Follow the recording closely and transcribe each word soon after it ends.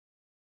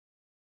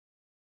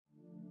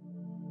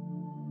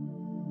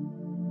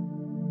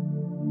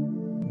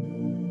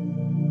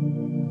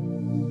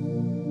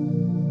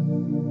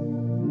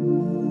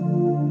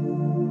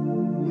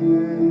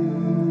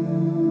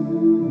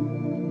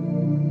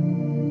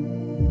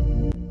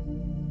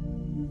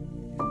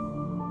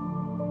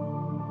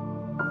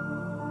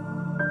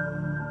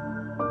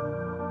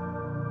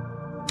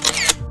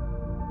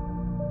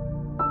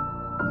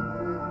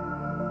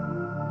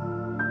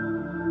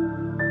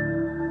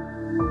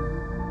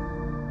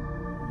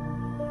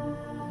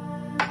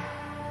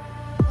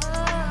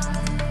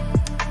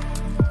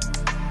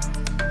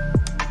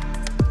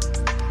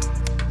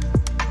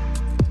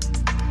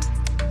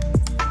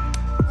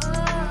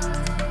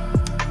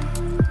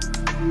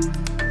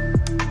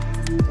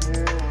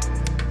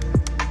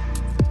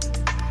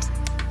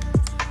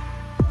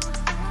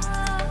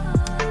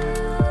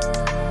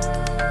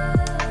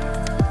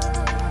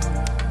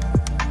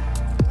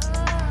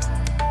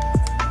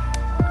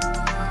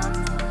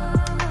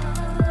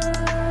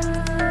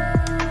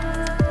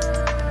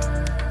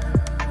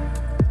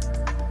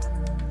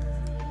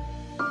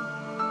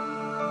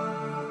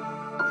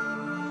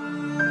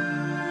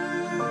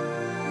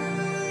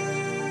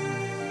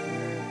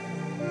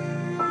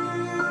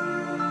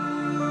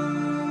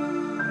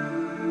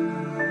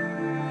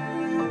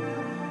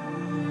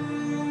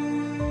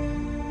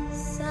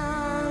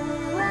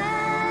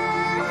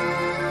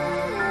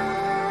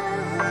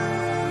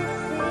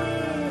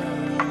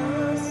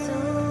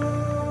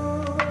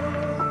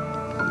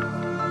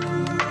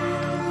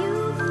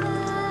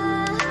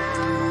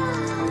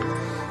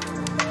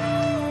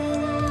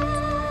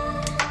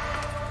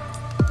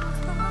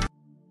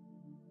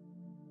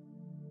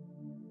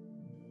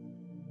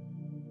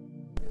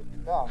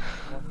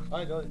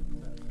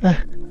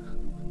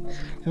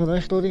Ja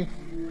nešto ovdje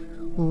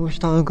u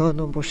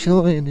štanganom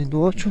Bosiljevo In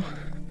doću.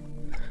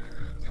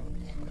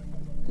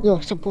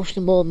 Ja sam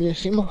pošli malo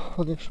mjesima,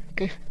 ali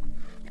okej.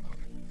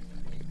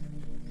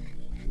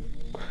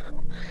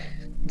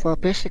 Dva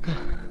pesika.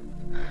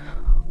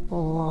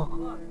 Ovo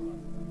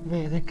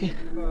veliki.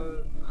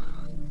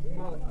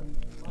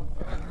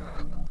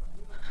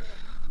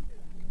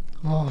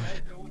 Ovi.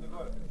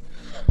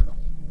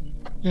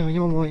 Evo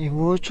imamo i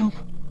voću.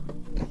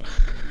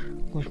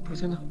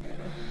 Gospodina.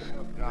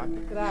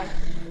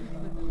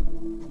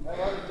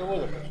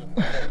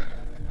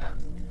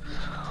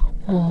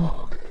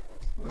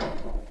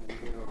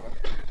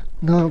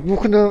 Da,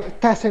 bukvalno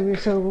ta se mi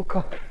se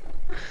uvukao.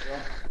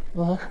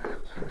 Evo,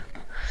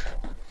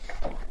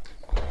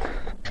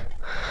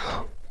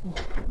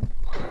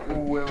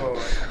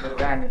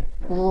 Dani.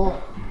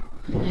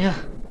 Ja.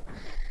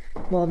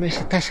 Malo mi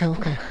se ta se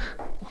uvukao.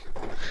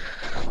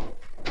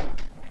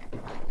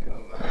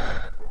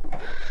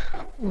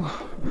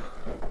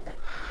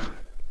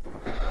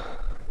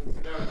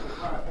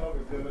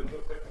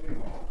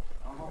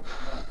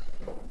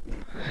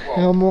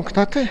 Evo mog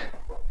tate.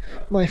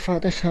 My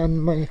father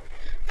and my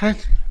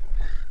friends.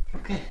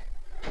 Okay,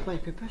 my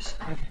papers.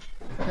 I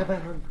have a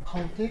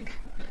contact.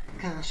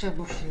 Casa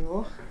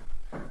Bosiljevo.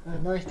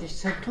 Nice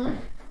center.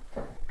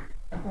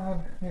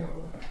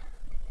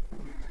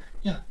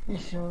 Yeah,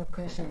 it's your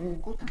case very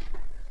good.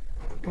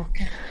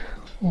 Okay.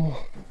 Oh.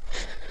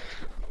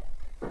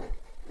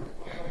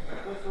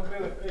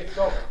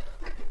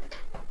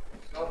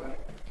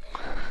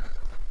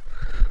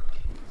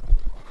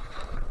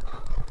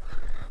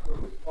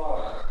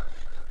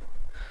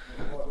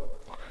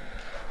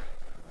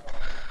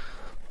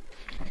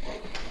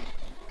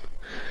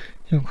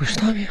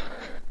 Jugoslavia.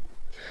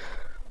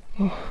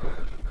 Oh.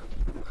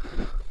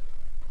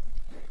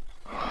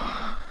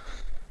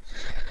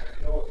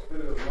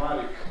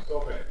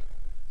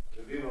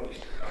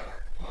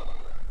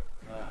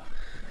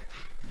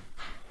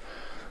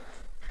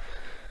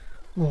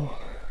 Oh.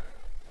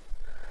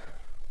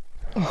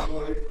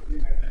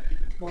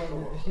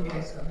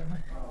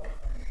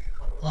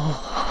 Oh.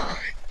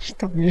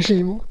 Šta mi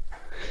živimo?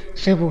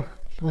 Sebo,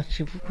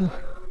 znači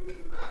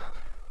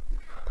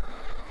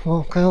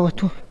o, kaj je ovo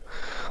tu?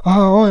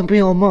 Aha, ovo je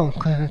bio mal,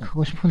 kaj je rekao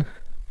gospodin.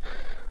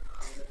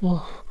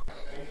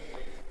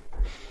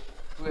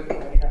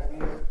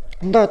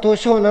 Da, to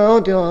se ona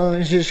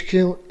odjela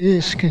žiški.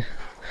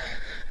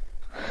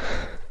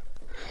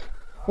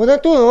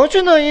 Onda tu je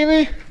očina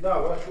ili? Da,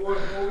 baš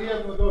u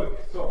jednu od ovih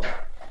soba.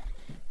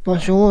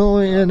 Baš u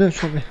ovoj jednoj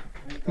sobi.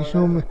 Koja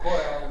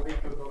je u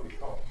biti od ovih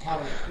soba.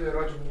 Malo tu je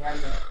rođeni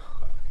jedan.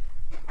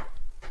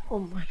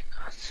 Oh my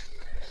god.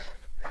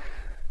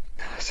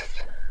 Da sam.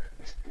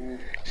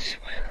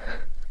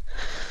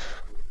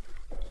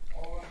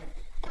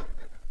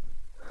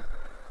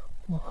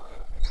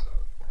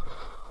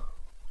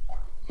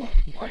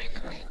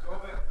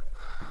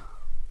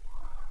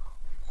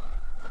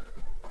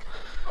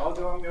 A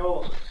ovdje vam je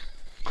ovo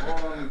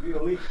vam je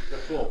bio lift za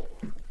klopu.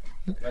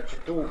 Znači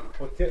tu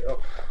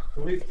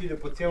lift ide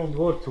po cijelom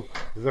dvorcu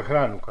za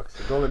hranu, kako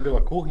se dole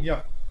bila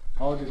kuhinja,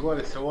 a ovdje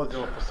gore se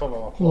vozilo po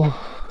sobama klopu.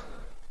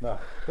 Da,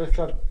 to je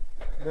sad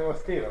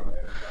devastirano.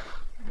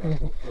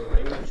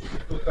 Znači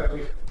tu taj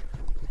lift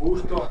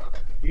puštao,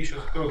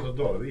 išao skroz do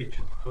dole, vidjet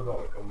ćete to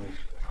dole kao mu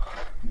išlo.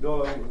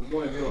 Dole je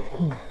bilo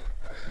kuhinja.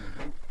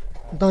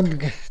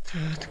 Danke.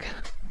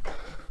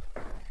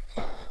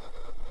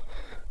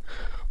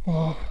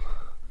 Oh.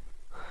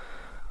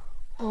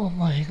 Oh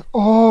my god.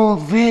 Oh,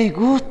 very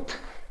good.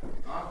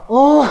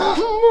 Oh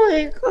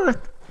my god.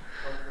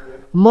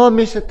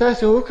 Mami se ta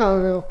se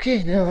ukala,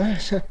 okej, nema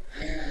se.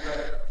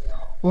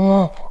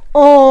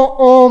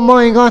 Oh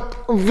my god.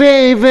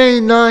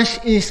 Very nice.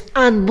 It's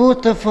and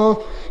beautiful.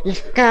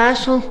 It's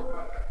castle.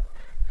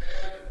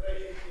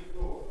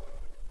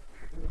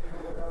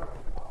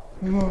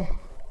 Oh,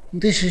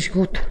 this is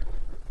good.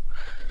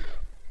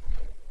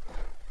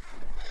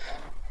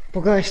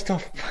 Pogledaj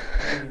stuff.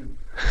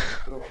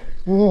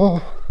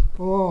 Oh,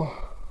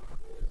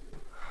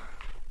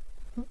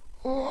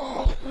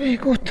 very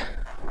good.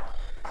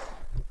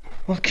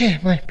 Okay,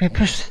 my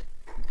papers.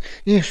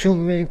 You show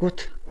me very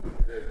good.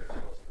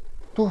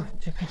 Tu,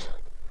 čekaj.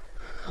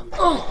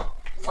 Oh,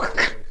 fuck.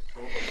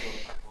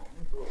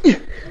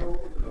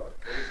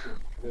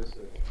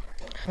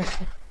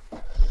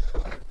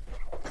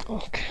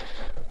 Okay.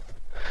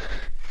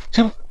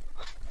 Samo.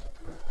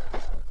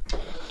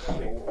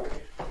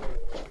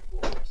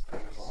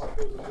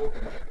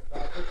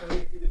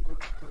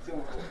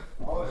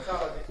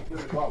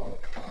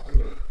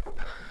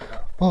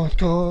 Oh,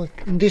 to,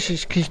 this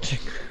is kitchen.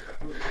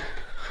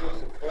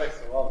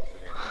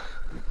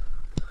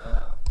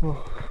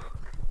 Oh.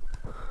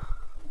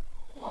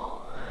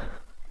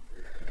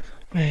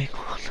 Very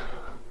good.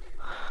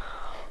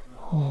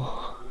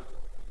 Oh.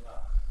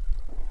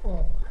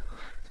 Oh.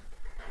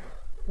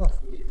 Oh,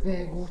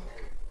 very good.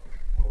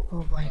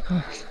 Oh my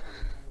god.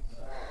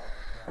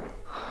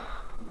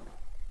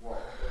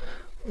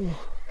 Oh.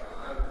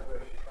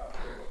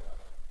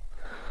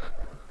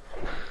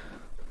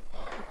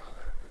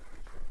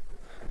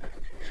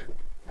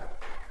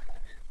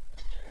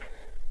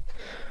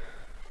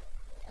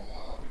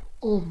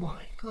 Oh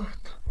my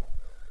god.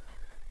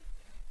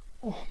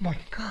 Oh my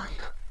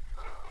god.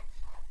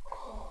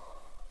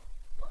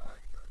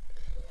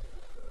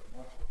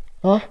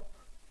 A?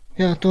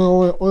 Ja,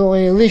 ovo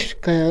je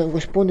lift kad je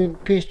gospodin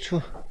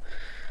piču.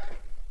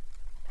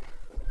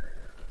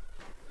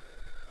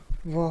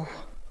 Wow.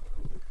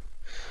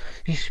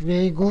 It's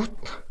very good.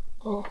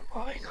 Oh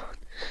my god.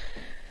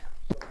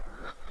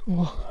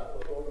 Wow.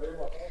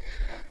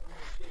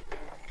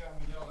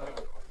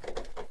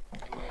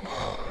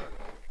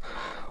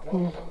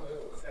 Oh.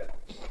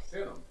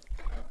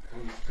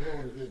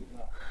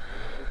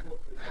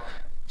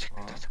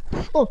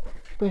 Oh,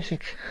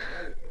 basic.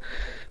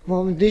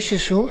 Well, this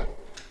is room.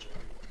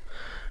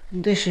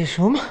 This is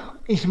room.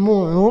 Is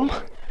more room.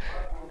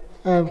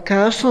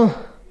 Castle.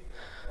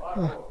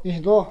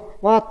 Is door.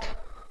 What?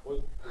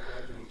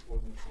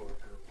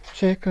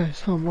 Čekaj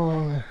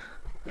samo.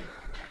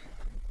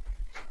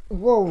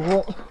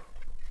 Wow.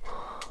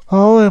 A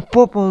ovo je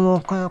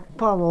popolno kada je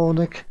palo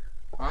ovdje.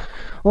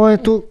 Ovo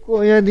je tu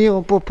je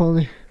dio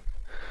popolni.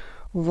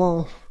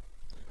 Wow.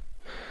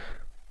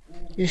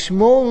 Is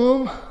small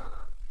room.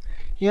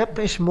 Yep,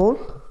 is small.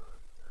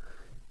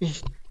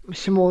 Is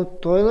small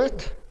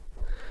toilet.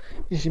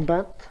 Is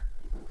bed.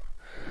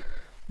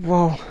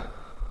 Wow.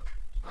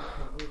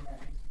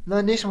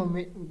 No, nismo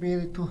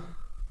bili tu.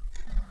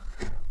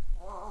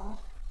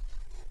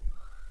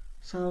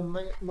 Samo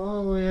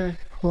malo je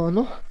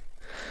hladno.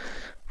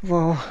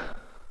 Wow.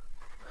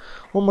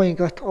 Oh my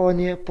god,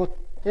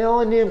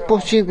 on je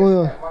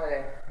posiguran.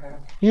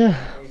 Ja.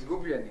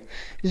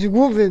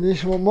 Izgubljeni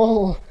smo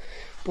malo,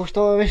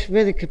 pošto ovo je već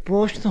veliki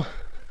prostor.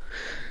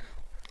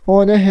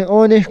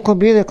 Ovo je ko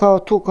bile kao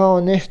tu,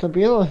 kao nešto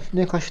bilo,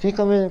 neka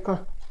štika velika.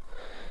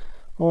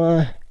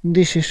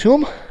 This is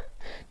room.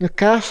 The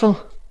castle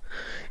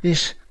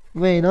is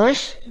very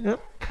nice. Yep.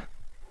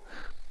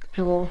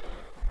 Hello.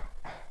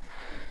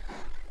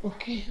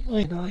 Okay,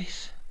 very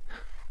nice.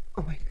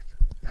 Oh my god.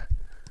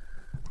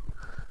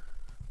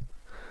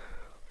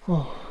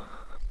 Oh.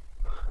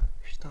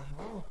 Šta je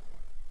ovo?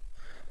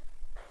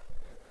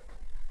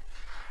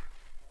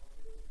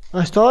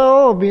 A šta je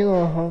ovo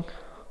bilo? Aha.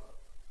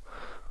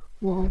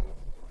 Wow.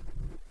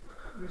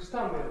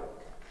 Stame.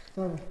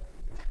 Ah.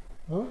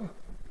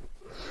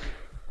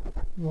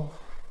 Wow.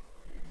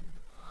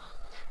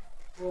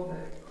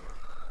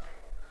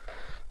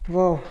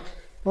 Wow.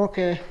 Ok,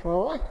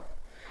 hvala.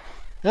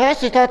 Ja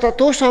si tata,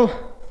 tu sam.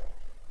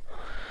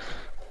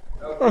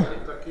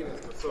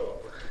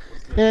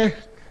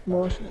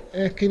 Može,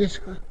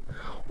 kineska.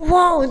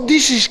 Wow,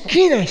 this is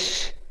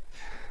Kines.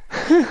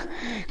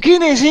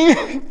 Kines in.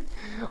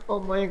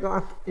 Oh my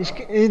god.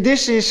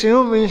 This is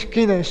room is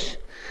Kines.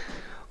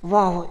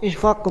 Wow, is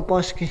fucking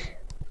paski.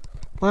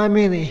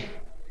 Family.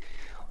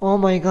 Oh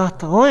my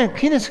god, ovo je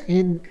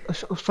kineski.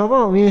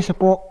 Stvarno vidi se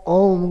po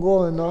ovom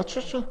gore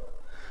načinu.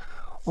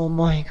 Oh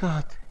my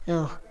god,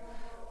 evo.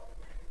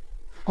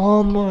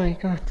 Oh my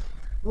god.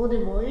 Ljudi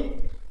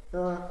moji,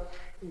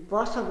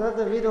 baš sam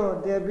gledao video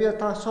gdje je bio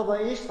ta soba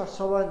ista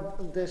soba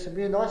gdje se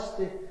bio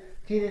nositi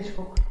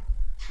kineskog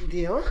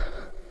dijela.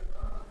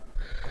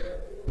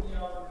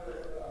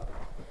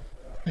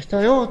 Šta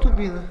je ovo tu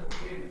bilo?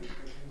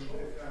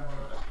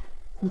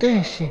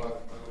 Gdje si?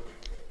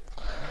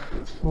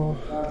 Oh.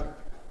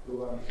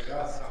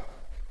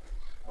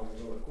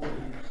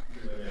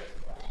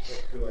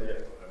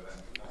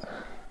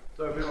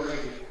 To je bilo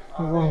nekih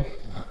Wow.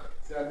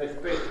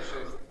 75-6.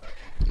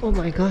 Oh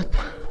my god.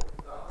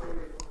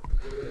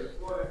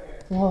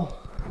 Wow.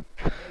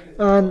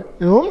 And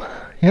room?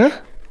 Yeah?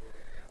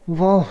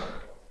 Wow.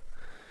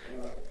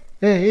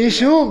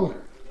 Is room?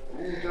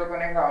 Tylko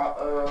neka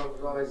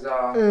zove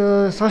za...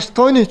 Sa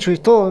stojnicu i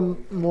to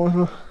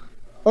možda.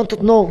 On to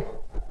know.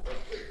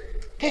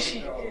 Gdje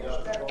si?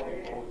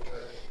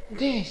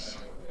 Gdje si?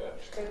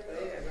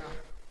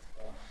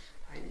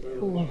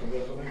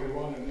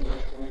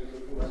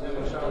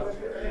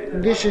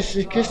 This is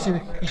the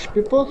kitchen,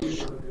 people.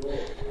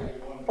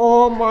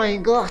 Oh my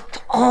god.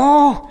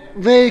 Oh,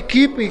 very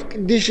creepy.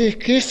 This is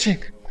kitchen.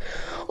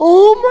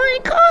 Oh my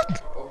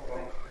god.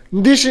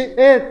 This is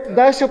it.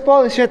 Daar is je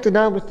Paul zetten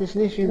daar, maar het is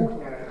niet vinden.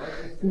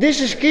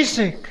 This is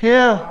kitchen.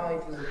 Yeah.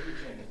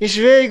 It's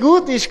very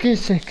good, this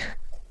kitchen.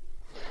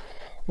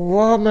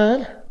 Wow,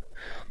 man.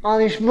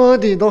 Ali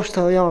smrdi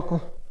dosta jako.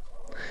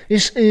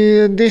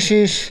 This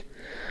is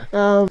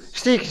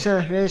stinks,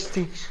 very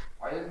stinks.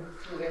 I didn't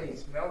feel any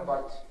smell,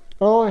 but...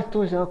 Ovo je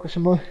tu jako se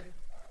moje.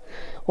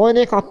 Ovo je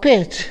neka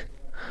peć,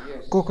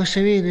 koliko se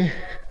vidi.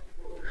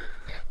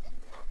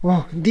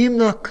 Wow,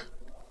 dimnak.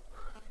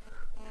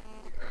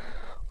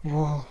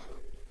 Wow.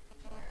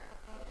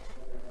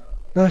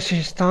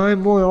 Znači, stavi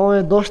moj, ovo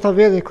je dosta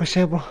veliko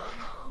sebo.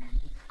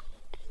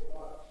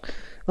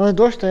 Ali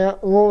dosta je,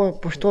 ovo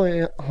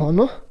postoji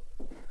ono.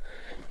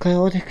 Kaj je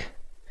ovdje?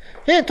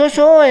 To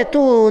su ove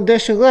tu gdje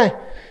su, gledaj.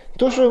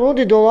 Tu su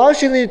ljudi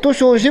dolazili i tu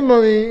su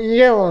uzimali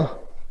jelo.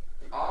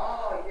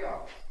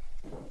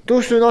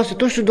 Tu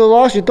su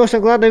dolazili, to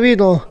sam gledao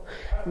video.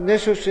 Gdje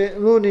su se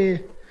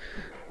ljudi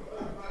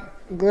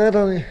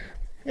gledali.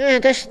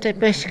 Gdje su te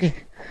peške?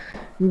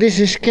 This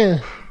is scale.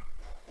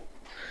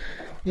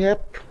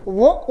 Yep.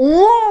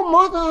 Whoa,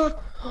 mother!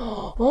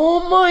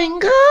 Oh my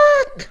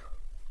god!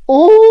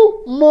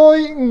 Oh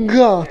my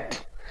god!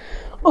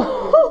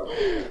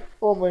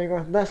 Oh my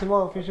god, da se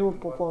malo fižu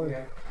popovi.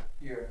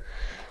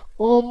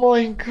 Oh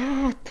my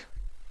god!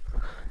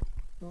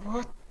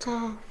 What the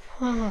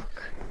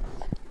fuck?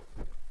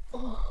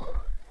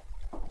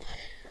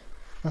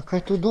 A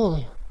kaj tu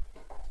dole?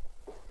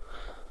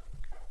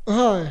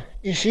 Aha,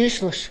 jesi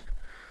išloš?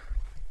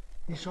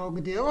 Iz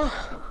ovog dijela?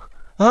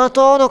 A,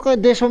 to je ono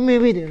gdje smo mi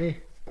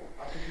vidjeli.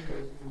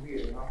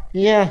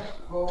 Ja.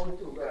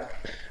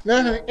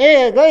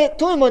 Gledaj,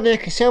 tu ima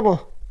neki sebo.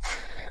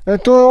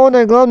 To je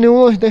onaj glavni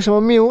ulaz gdje smo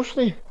mi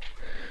ušli.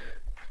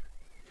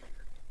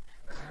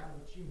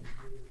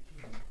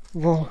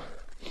 Wow.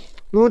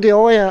 Ljudi,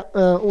 ovo je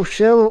u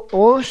selu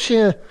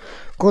Olšje,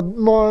 kod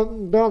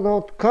moja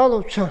od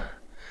Karlovca.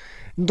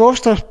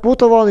 Dosta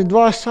putovali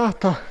 2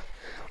 sata.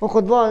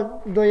 Oko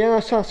 2 do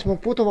 1 sat smo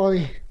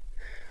putovali.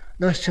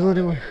 Naši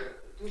ljudima.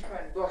 Tu smo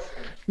došli.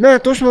 Ne,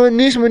 tu smo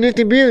nismo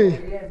niti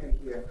bili.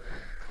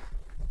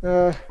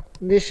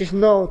 This is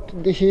not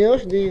the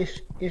hills, this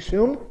is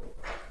room.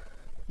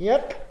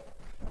 Yep.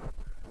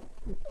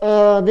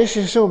 This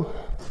is room.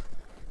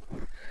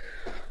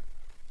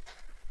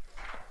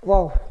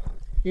 Wow.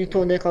 Je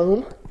to neka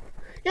room?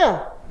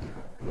 Ja.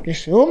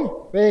 This room.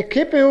 Very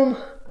creepy room.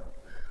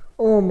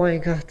 Oh my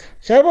god.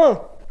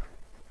 Sebo?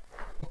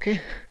 Ok.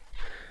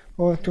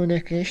 Ovo tu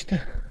neka išta.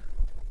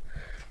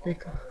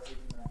 Neka.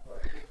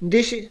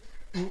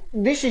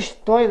 This is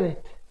toilet.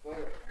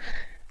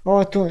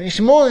 Oh, tu is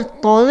small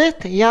toilet.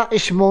 Ja,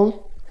 is small.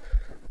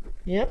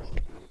 Yep.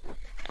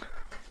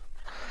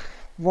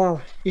 Wow,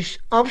 is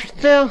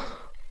upstairs.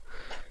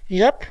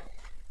 Yep.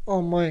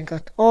 Oh my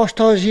god. Oh,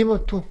 što zima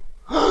tu.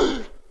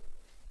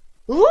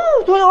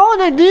 To je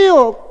onaj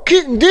dio.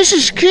 This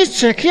is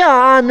kitchen.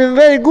 Yeah, and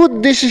very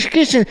good. This is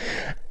kitchen.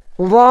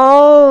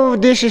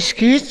 Wow, this is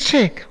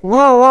kitchen.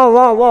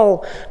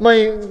 Wow.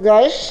 My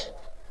guys.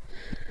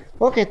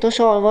 Ok, to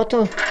se ono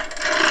vrtilo.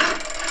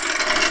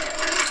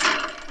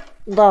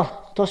 Da,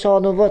 to se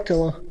ono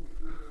vrtilo.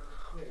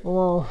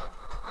 Wow.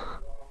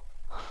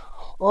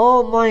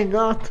 Oh my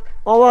god.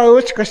 Ova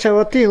ručka se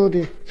vrti,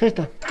 ljudi.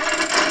 Sveta.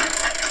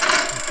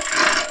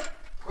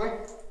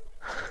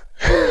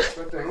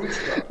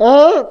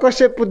 Ko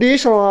se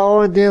podišala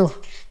ovaj dio.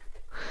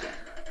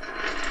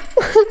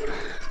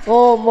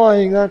 Oh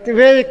my god,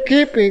 very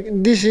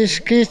creepy. This is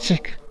kitchen.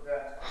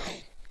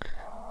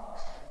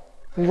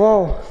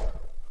 Wow.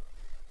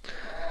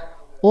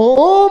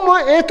 Oh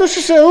my, tu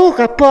su se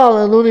ruke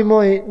pale, ljudi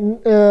moji.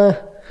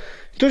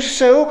 Tu su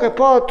se ruke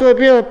pale, tu je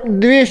bilo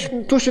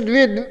tu su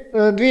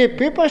dvije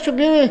pipe su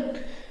bili,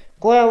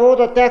 koja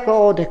voda tekla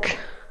odek.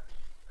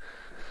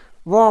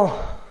 Wow.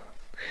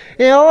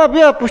 Ova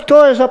bila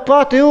postoje za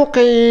prati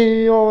ruke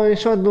i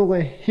sve drugo,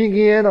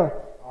 higijena.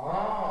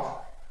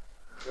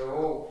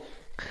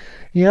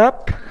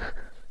 Yep.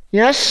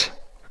 Yes.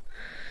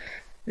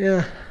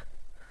 Yeah.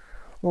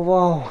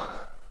 Wow.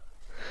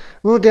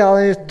 Ljudi,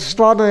 ali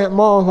stvarno je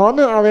malo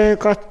hladno, ali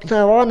kad se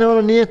vane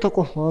ono nije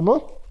tako hladno.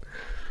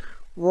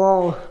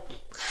 Wow.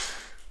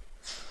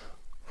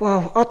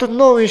 Wow, I don't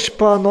know is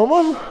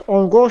paranormal,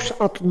 on goes, I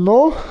don't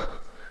know.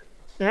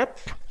 Yep.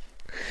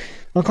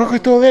 A kako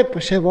je to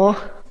lijepo se ba?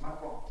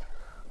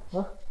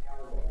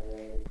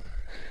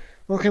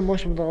 Ok,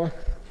 možemo dalje.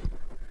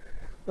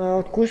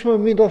 Otkud smo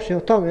mi došli,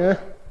 od tamo, je?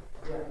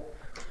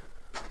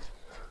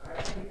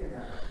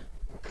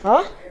 A?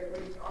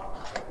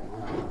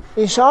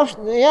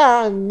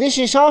 Yeah, this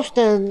is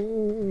after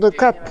the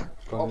cut.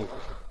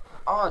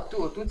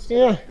 Tu ste?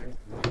 Yeah.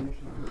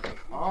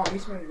 Mi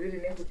smo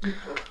vidjeli neku tu.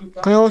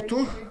 Kaj je ovo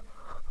tu?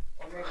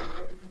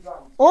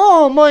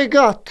 Oh my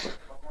god!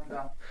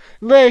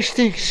 Where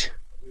stinks?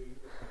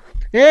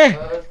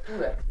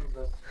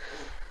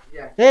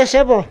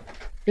 Sebo!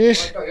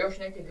 Iš. To još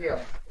neki dio.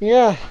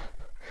 Ja.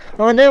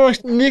 Ali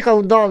nemaš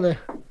nikak dalje.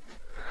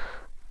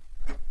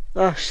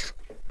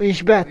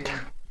 Iš bad.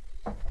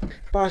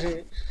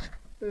 Pazi.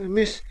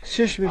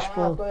 Sviš mi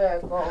spol. To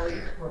je kao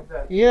ispod.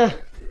 Ja.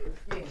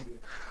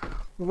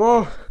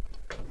 Wow.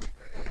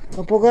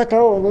 A pogledajte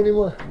ovo, ljudi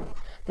moji.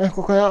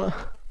 Neko kaj ja.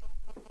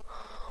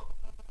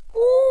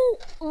 Oh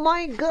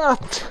my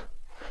god.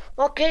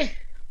 Ok.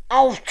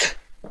 Out.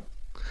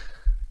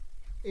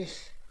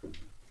 Is.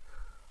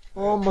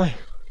 Oh my.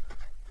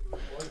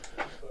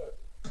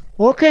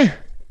 Ok.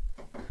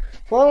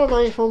 Hvala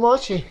na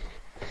informaciji.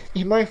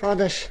 I my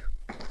fathers.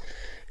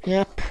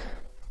 Yep.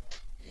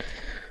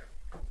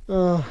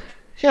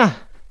 Ja.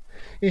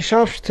 I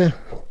šapšte.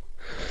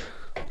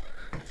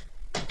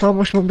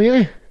 Tamo smo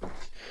bili.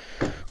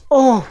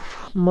 Oh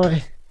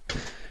my.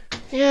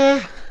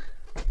 Yeah.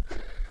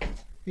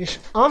 Is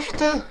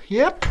after.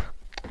 Yep.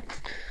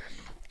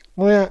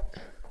 Moja.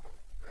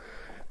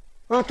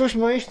 A tu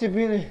smo isti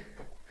bili.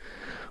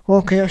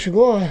 Ok, još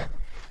gore.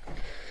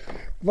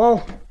 Wow.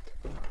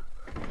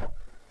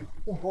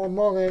 Ovo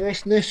malo je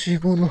već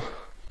nesigurno.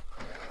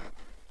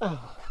 Oh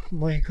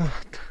my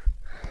god.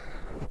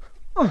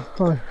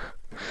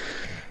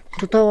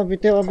 Tu tamo bi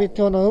trebala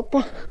biti ona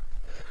rupa.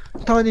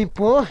 Tiny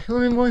Polish,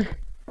 ili moj?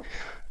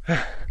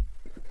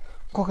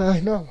 Koga ja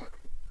znam?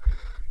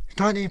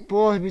 Tiny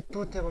Polish bi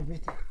tu treba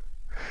biti.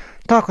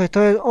 Tako je,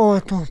 to je, ovo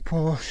je tu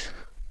Polish.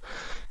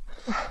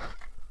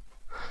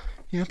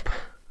 Jep.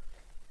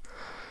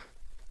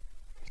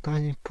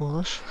 Tiny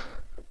Polish.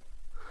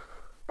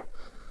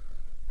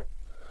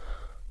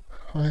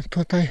 Ali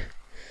to taj...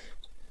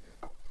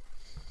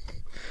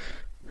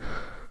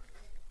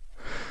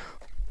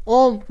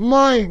 Oh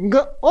my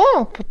god,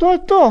 pa to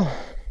je to!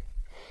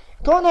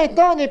 To je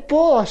Tiny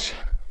Polish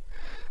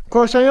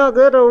koji sam ja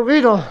gledao u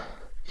video.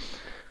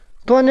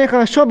 To je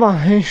neka soba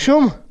i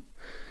šum.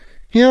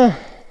 Ja.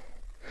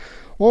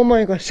 Oh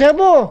my god,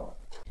 Sebo!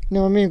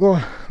 Nemo mi go.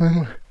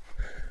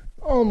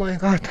 Oh my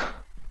god.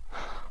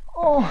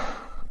 Oh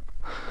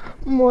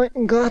my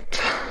god.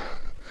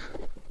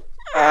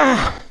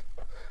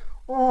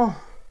 Oh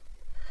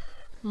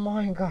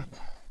my god.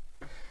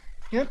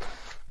 Yep.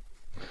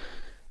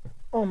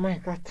 Oh my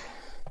god.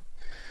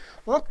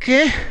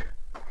 Okay.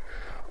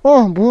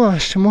 Oh,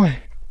 bože moj.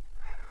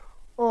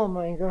 Oh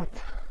my god.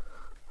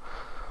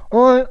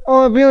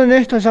 Ovo je bilo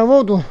nešto za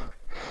vodu.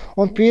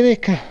 Od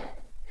prilike.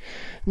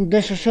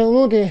 Gdje su se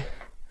ludi.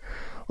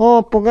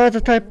 Ovo,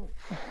 pogledajte taj...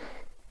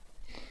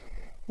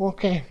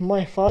 Ok,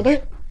 my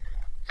father.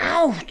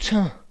 Auć!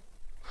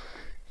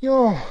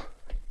 Jo.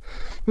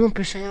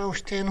 Lupi se ja u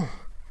stenu.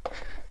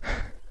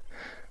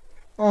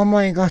 Oh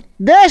my god.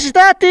 Gdje si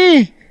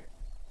tati?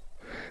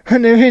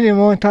 Ne vidim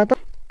moj tata.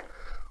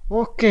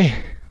 Ok.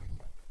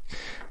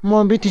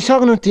 Moram biti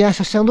sagnuti, ja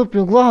sam se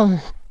lupio glavu.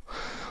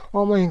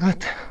 Oh my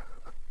god.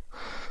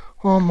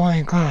 Oh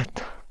my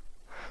god.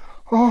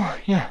 Oh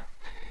yeah.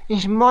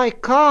 It's my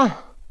car.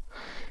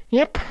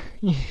 Yep.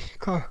 It's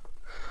car.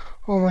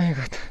 Oh my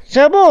god.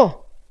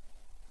 Sebo!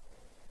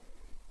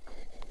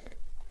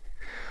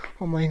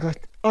 Oh my god.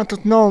 I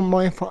don't know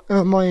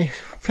my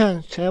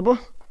friend Sebo.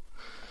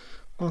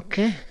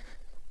 Okay.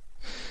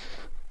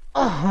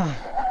 Aha.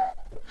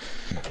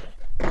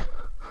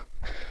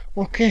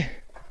 Okay.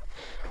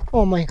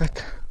 Oh my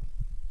god.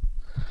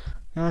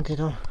 Radi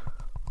to.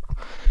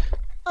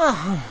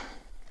 Aha.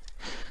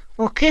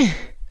 Okay.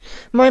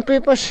 My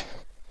papers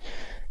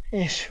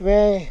is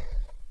very...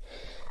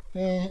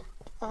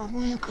 Oh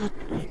my god.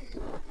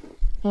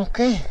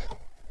 Okay.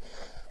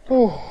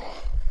 Oh.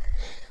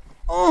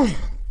 Oh.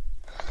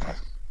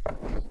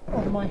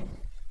 Oh my.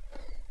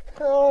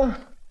 Oh.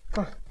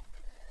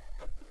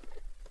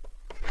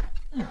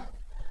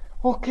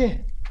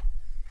 Okay.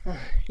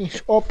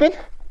 It's open.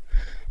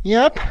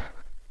 Yep.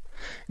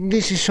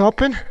 This is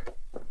open.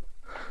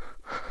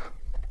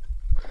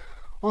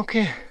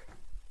 Okay.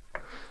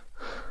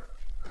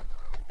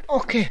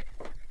 Okay.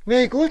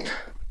 Very good.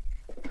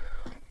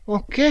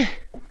 Okay.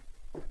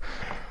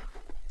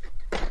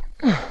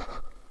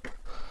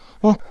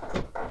 Oh.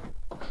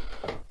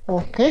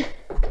 Okay.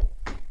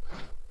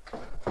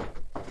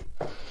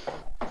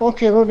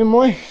 Ok, ljudi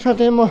moji, sad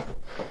idemo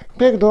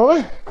pek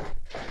dole.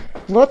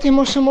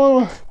 Vratimo se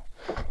malo.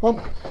 Op.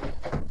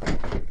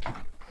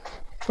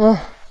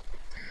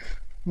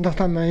 Da,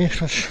 tam je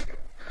išlaš.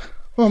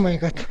 Oh my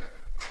god.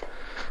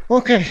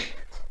 Ok.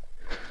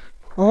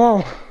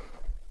 Wow.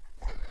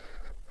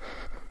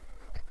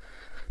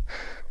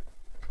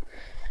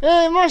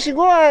 Ej, imaš i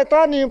gore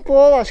Tiny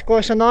Polish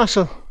koji sam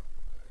našao.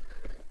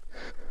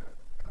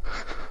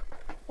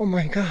 Oh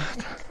my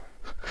god.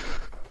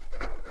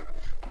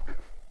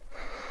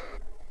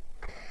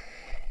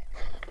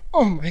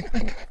 Oh my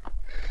god.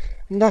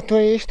 Da, to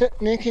je isto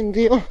neki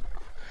dio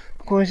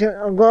koji se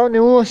glavni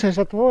ulaz je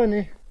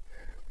zatvoreni,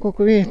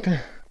 koliko vidite.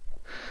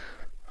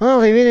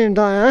 Ali vidim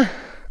da je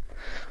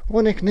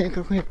onek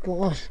nekakvi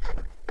polaz.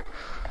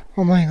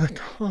 Oh my god,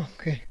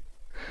 ok.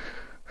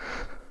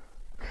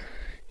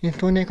 Je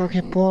to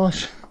nekakvi polaz.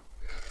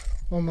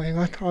 Oh my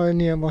god, ali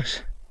nije baš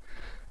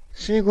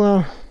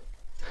siguran.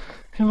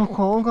 Ima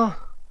koga.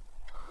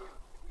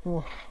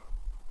 Oh.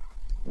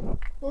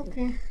 Ok.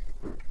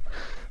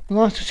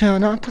 Vratit će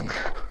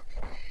natak.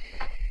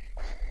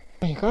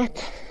 Oh my god.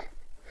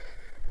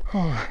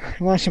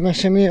 Vraćamo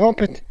se mi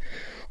opet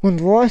u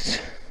dvorac.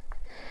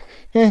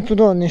 Tu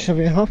dole nisam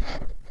bio, hop.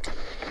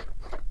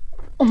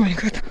 Oh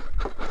my god.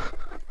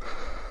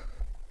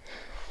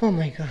 Oh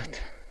my god.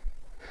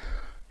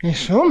 Je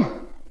šum?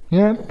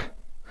 Yep.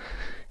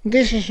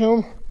 Gdje se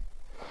šum?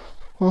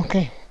 Ok.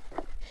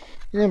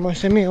 Idemo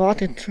se mi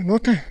vratit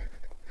unutra.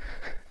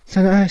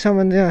 Sada je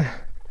samo da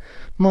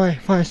moj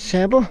far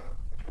Sebo.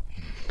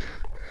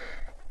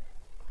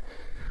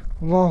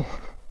 Wow.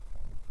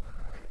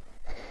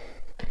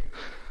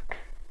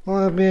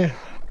 Ovo bi...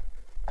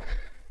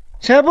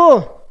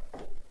 Sebo!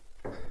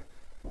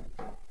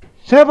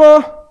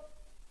 Sebo!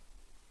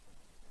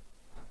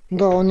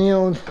 Da, on nije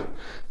od...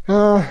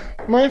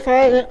 My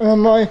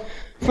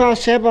far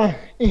Seba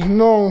is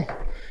now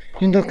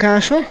in the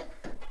castle.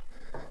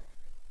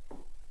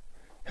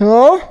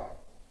 Hello?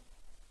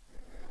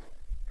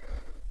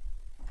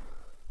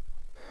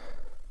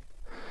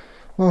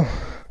 Oh,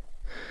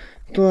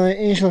 to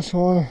je išlo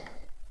ono,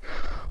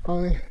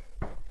 ali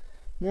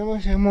ne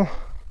možemo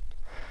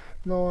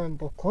na ovaj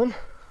balkon.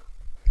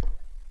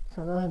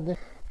 Sad ajde.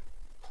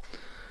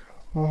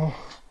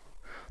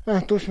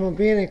 Tu smo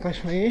bili kad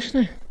smo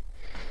išli.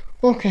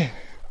 Ok.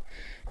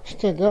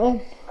 Stay down.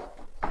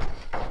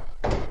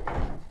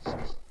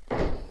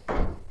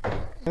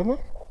 Evo.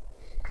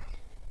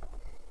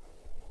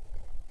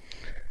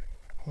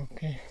 Ok.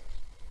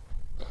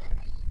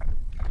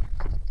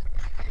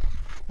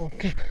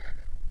 Ok.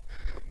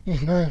 I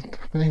now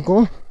we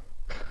go.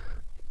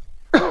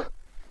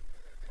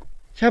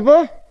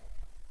 Sebo?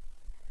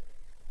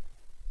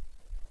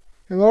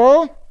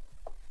 Hello?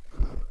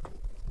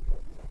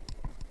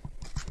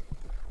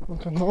 I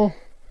don't know.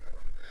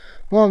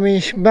 Mommy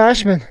is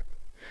Bashman.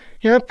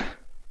 Yep.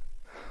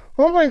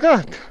 Oh my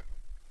god.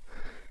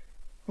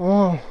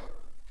 Oh.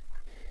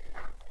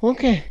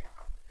 Okay.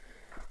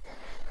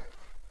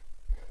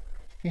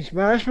 It's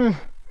Bashman.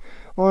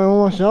 Oh, I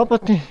almost up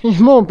at it's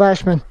more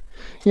Bashman.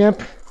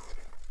 Yep.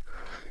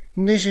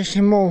 This is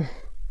more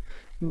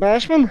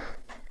Bashman.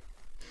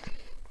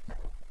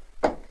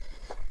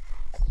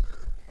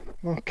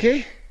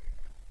 Okay.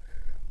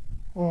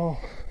 Oh.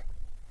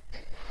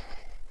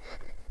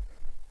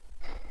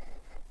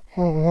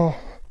 Oh wow.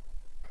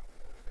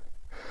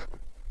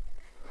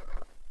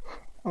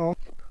 Oh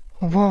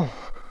wow.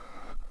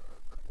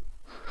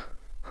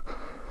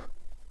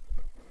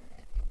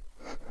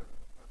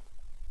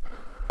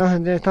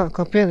 Gdje je ta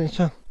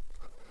kapelica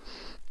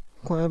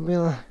koja je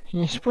bila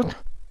ispod.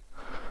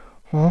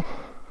 Oh.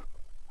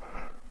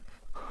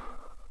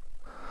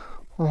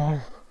 Oh.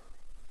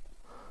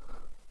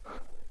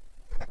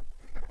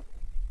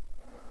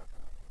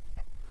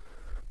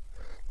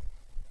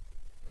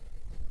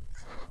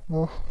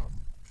 Oh.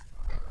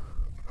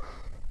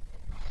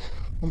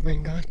 Oh my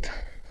god.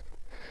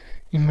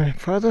 In my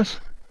father's.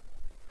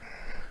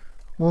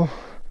 Oh.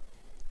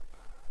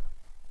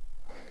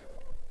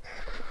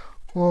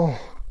 Oh.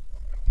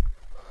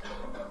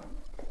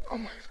 Oh my god. Oh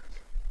my god.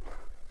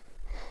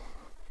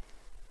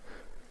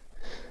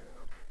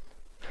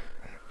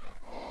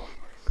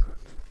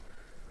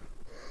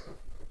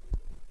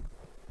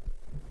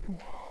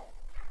 Wow.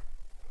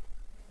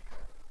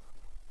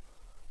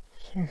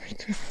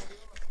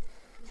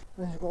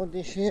 Let's go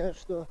this here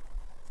to the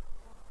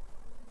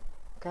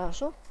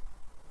castle.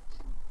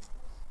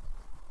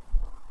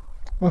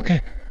 Ok.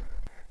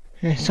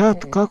 E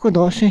sad kako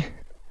doći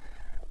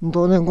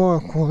do one gore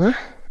kule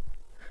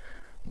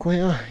koju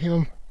ja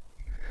imam.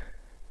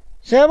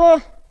 Sebo?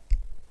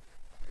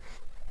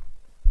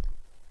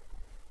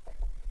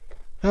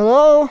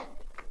 Hello?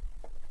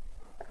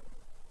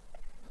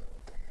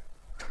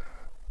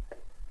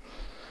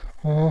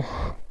 Oh.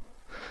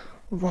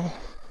 Wow.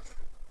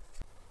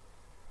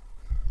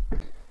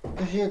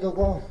 Here to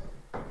go.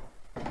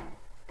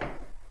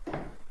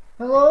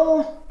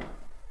 Hello?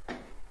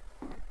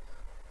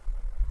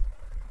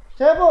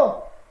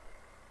 Sebo?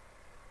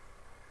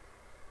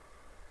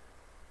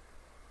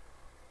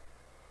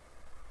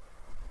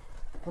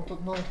 I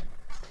don't know.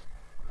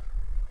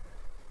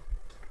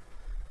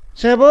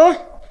 Sebo?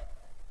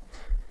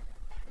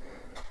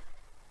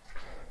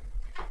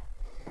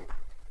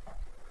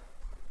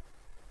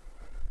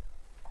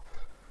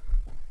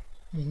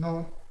 You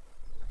know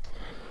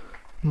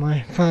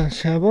my friend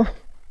Sebo.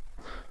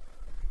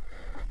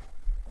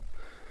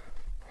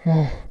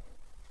 Oh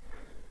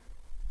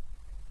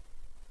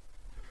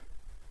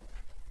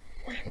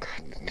my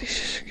god, this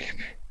is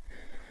scary.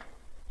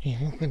 Hey,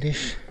 look at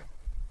this.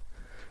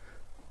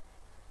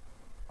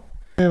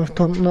 Evo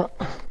to na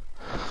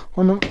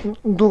onom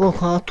dugom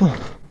hatu.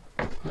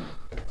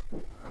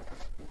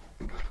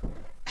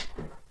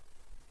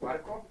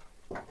 Marko?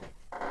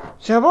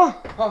 Sebo?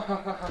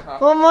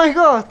 Oh my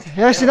god,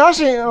 jesi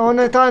naši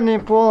onaj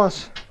tajni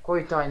polaz?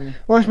 Koji tajni?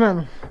 Možeš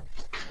meni?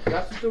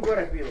 Ja sam tu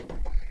gore bio.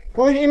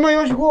 Ima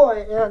još gore,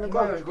 jedan.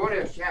 Ima još gore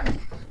još jedan.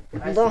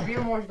 A Da. jesi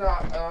bio možda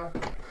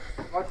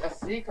what a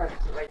secret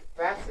like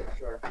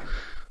passage or...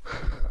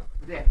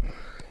 Gdje?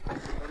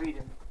 Da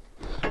vidim.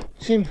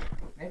 Sim.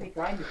 Neki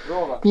kind of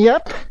prolaz.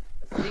 Yep.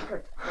 A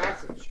secret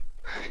passage.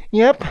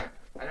 Yep.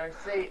 And I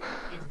say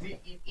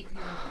it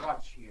isn't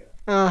much here.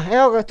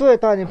 Evo ga, tu je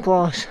tajni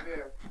polaz.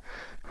 Where?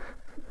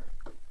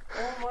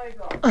 Oh my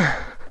god.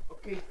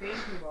 Okay, thank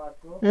you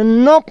Marko.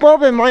 No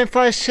problem, my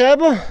friend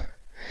Sebo.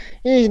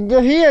 Is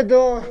here do...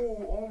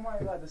 Oh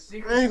my god, the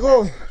secret Let's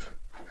go. passage.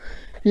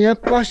 Ja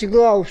paši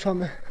glavu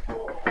same.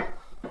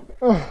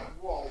 Wow.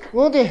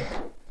 Ljudi,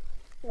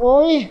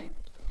 ovi,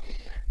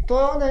 to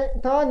je onaj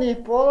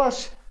tajni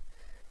polaz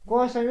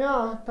koji sam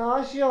ja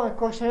tražio,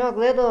 koji sam ja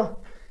gledao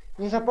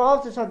i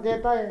zapamtio sam gdje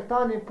je taj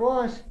tajni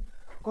polaz.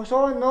 Ko su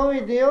ovaj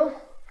novi dio,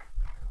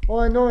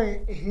 ovaj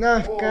novi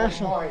naš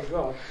castle. Oh my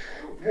god.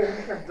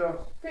 Look at the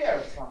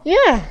stairs, huh?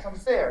 Yeah, Some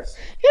stairs.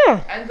 yeah.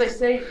 And they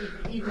say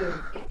it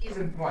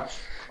isn't much.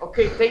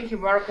 Okay, thank you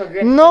Marko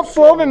again. No for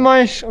problem,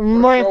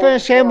 showing- my for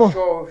friend Sebo.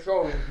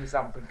 showing me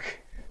something.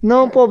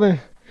 No problem.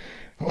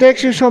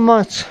 Thank you so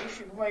much.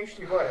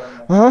 Išli gore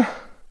onda. Huh?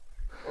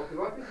 Okay,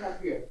 what we have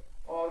here?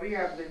 Oh, we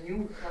have the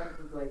new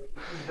something like...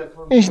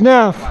 It's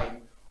enough.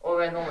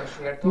 Ovo je nove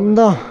šerto.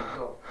 Da.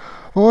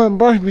 Ovo je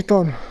baš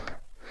beton.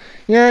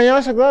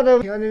 Ja sam gledao,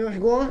 jedan je još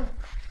gore.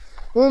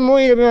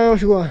 Moji idem ja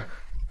još gore.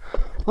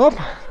 Hop.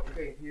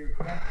 Okay, here.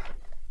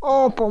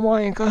 Oh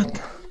my god.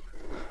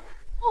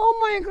 Oh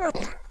my god.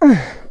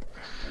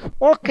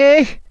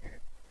 Okay.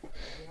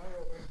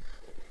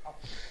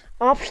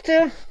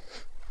 Upstairs.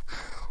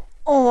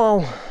 Oh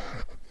wow.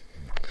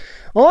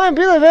 Ovo je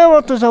bilo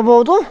vjerojatno za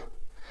vodu.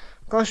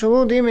 Kao što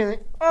ludi imali.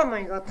 Oh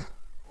my god.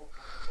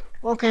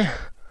 Ok.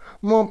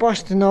 Moram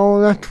pašiti na ovu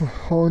letvu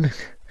ovdje.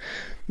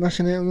 Da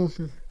se ne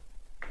lupim.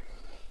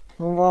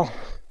 Oh wow.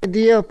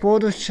 Dio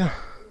područja.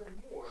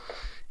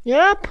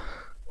 Yep.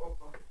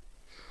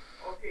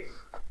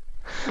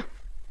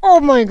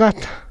 Oh my god.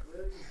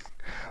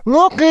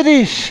 Look at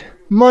this.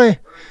 My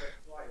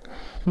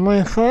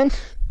friend.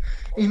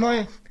 Is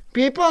my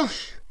people.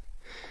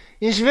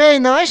 It's very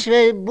nice,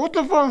 very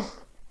beautiful.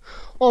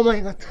 Oh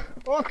my god.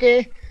 Ok.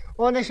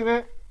 Ovdje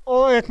se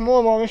uvijek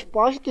moramo već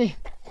paziti.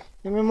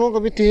 Jer mi mogu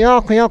biti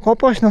jako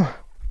opasno.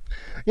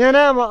 Ja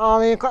nemam,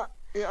 ali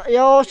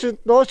ja hoću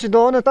doći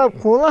do one ta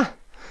kula.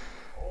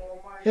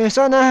 Jer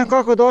sad ne znam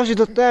kako doći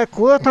do te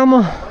kule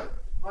tamo.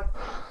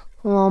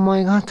 Oh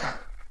my god.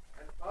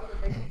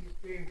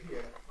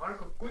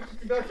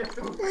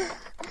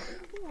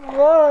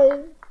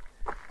 Why?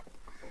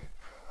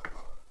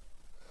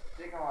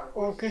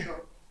 Okay.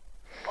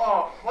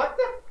 Oh, what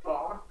the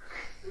fuck?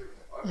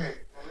 Okay.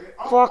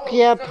 Fuck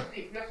yep.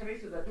 Ja sam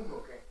mislio da je dugo,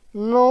 okej.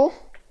 No.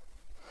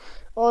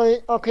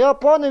 Ali ako ja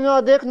padnem,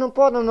 ja dekno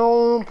padnem na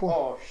ovu lumpu.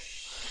 Oh,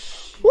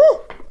 shit.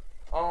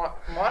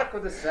 Marko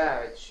the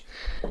Savage.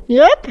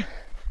 Yep.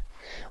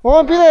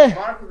 Ovo bile...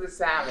 Marko the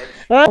Savage.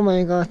 Oh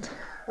my god.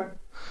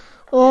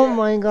 Oh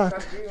my god.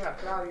 Sad živim na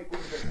pravi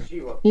urbex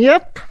život.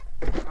 Yep.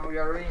 Now we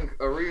are living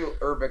a real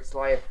urbex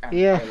life and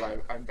Yeah.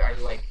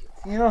 I like it.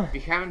 Yeah. We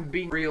haven't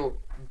been real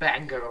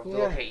banger of the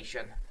Yeah.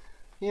 location.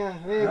 Yeah,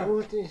 very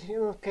good So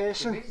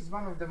location. this is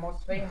one of the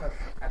most famous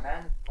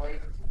event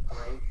places in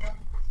Croatia.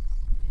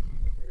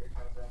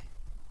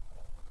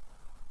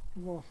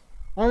 Wow.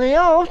 Ali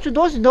ja hoću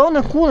doći do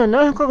one kule, ne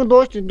znam kako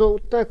doći do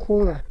te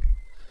kule.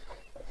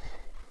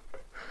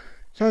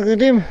 Sad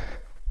vidim.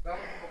 Da vam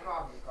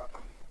pokažem kako.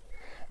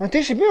 A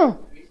ti si bio?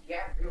 Ja,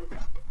 bio.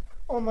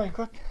 Oh my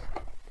god.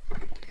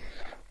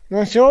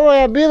 Znači ovo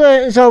je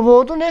bile za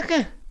vodu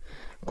neke.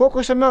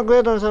 Koliko sam ja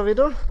gledao za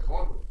video.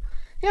 Vodu.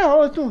 Ja,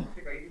 ovo je tu.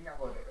 Čekaj, idem ja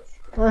vode još.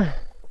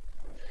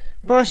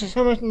 Pa se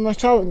samo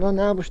načalo da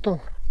ne buš to.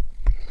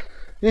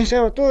 Viš,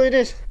 evo tu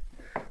ideš.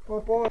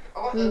 Oh,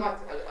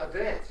 a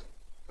dead.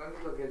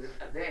 Something like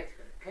a dead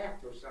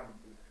cat or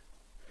something.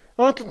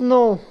 I don't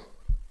know.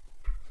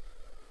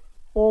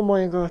 Oh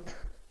my god.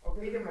 Ok,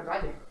 idemo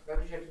dalje. Da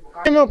ću ti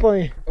pokazati. Ajmo pa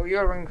mi. Oh,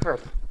 you're running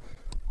first.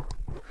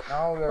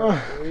 Now we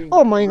are living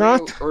Oh my real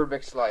god.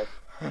 urbex life.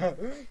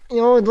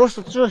 I ovo je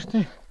dosta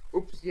čvrsti.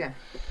 Ups, yeah.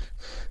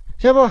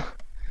 Treba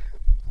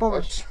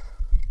pomoć.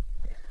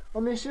 A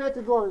mi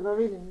svijeti dole da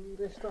vidim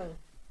gdje stavim.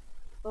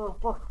 Oh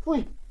fuck,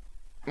 fuj.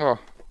 Oh,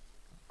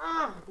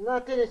 Na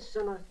tenisicu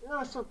sam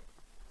ja sam.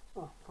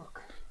 Oh fuck.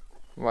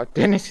 ma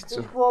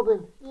tenisicu. It's problem,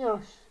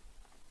 još.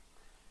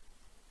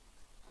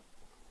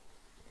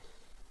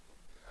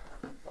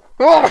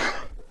 Oh!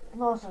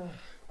 Nože.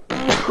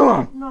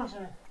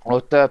 Nože.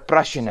 Od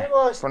prašine.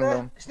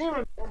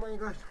 Snimam. Oh my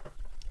god.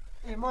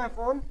 Hey, my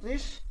phone,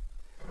 please.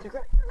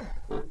 Čekaj.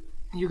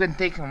 You can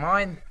take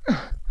mine.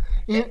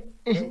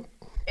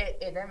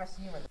 Daj me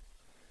snimati.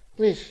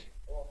 Please.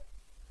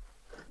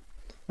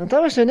 Na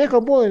tamo se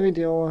neko bolje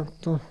vidi ovo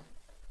to.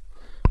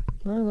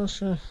 Daj da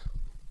se...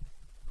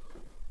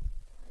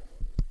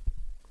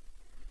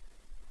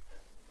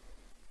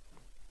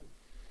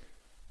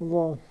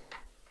 Wow.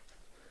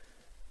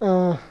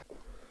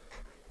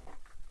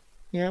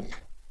 Yep.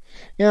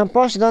 Jedan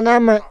poslije da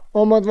nama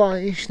oma dva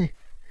išli.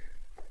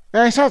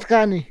 Sad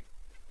kani.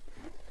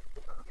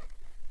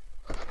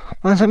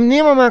 A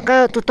zanima me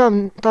kada tu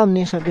tam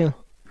nisam bio.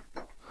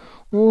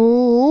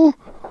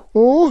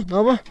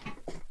 Dobro.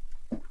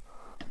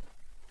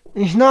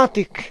 Is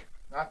nothing.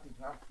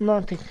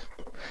 Nothing.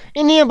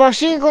 I nije baš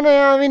sigurno,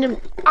 ja vidim.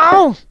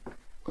 Au!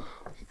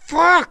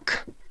 Fuck!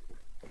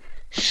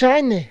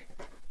 Shiny.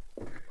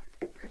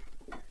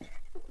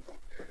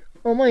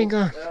 Oh my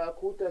god.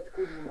 Kutat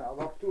kudina,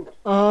 ovak tu.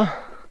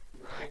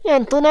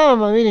 Ja tu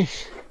nemamo,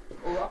 vidiš.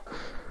 Ovak.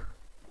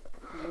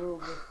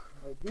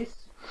 Like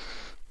this.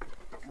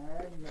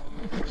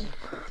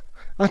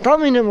 A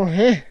tamo idemo,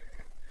 he?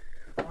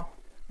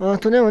 A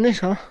tu nema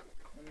ništa, a?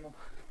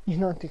 Is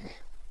nothing.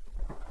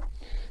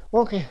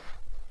 Okej.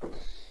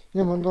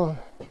 Idemo dole.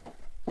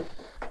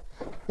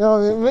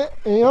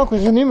 Jako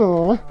je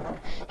zanimljivo, a?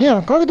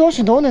 Ja, kako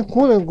doći do one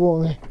kule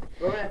gole?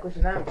 Problem ako se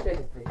nam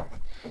šetiti.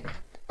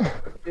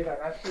 Čekaj,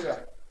 naš sida.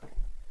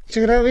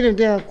 Čekaj da vidim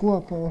gdje je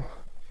kula pa ovo.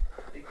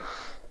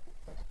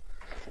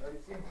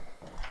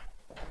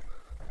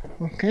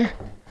 Okej.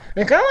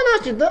 Kako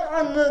naći do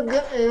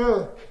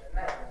ANGL?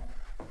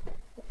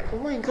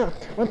 Oh my god,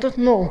 I don't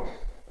know.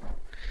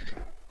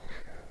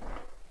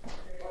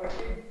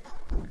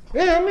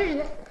 Ja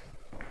mi...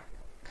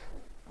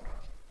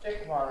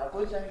 Čekaj malo,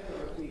 koji sam mislio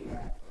da ti?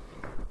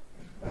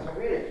 Sam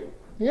vidjeti?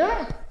 Ja?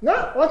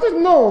 Da, I don't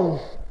know.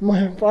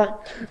 My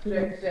fat.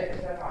 Sve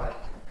male.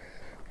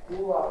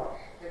 Kula,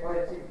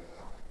 sve cilj.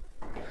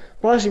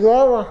 Pazi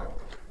glava.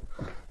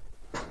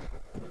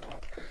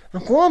 A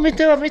kula bi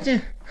treba biti...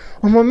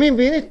 Amo mi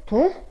bili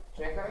tu?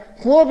 Čekaj.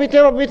 Kula bi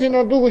treba biti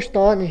na drugoj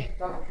strani.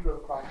 Tako ću da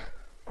kažem.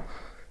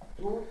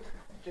 Tu,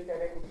 čekaj,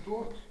 rekao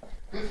tu.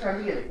 Tu smo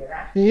bili,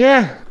 ne?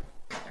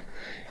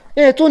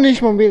 Je. Tu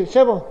nismo bili,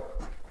 Sebo.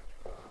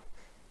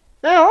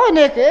 Ovo je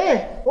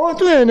neke,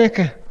 tu je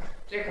neke.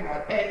 Čekaj malo,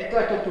 to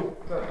je to tu,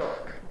 to je to.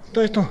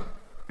 To je to.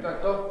 To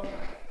je to.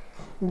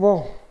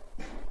 Wow.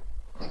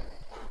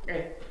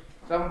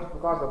 Samo ti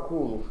pokazao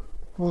kulu.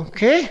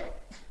 Okej.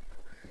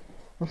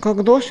 A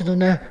kako došli do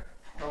nje?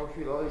 Ovo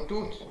ću ovdje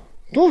tut.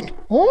 Tut?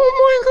 Oh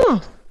my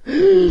god!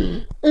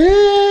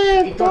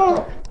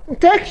 To...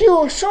 Thank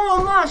you so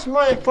much,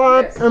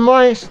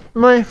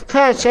 my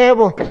fat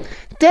Sebo.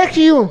 Thank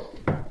you.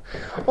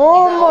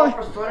 Ova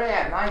prostorija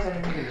je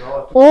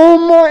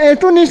najzanimljivija.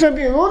 Tu nisam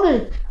bio.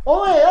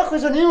 Ovo je jako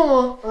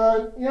zanimljivo,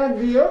 jedan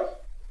dio.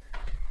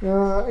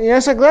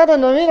 Ja sam gledao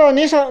na video,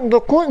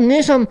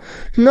 nisam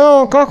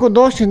znao kako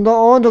doći do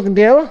ovog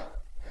dijela.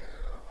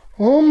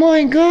 Oh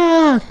my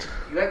god!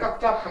 Gledaj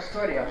kako ta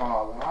prostorija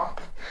malo, no?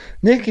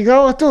 Neki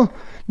glava tu.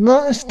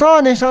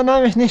 Stane sad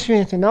namjesni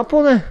svijet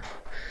napole.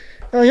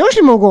 Još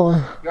ima govor.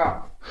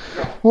 Ja.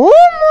 Oh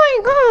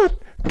my god!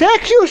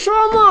 Thank you so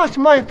much,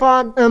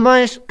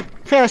 my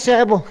fair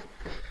Sebo.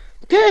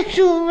 Thank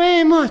you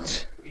very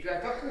much. I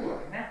gledaj ta kula,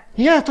 ne?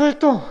 Ja, to je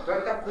to. To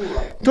je ta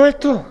kula. To je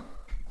to.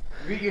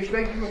 Vidiš,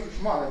 neki imaš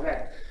još malo,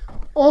 gledaj.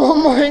 Oh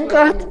my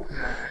god!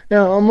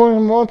 Ja,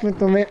 možemo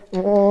otvrti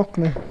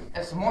okne.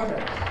 Se može?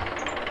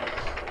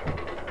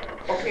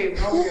 Okay,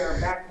 now we are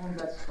back on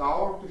that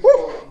tower to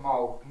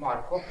show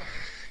Marco.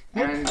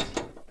 And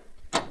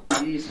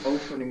he is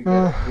opening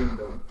the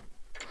window.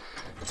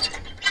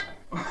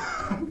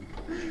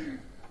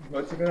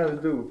 What's he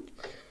gonna do?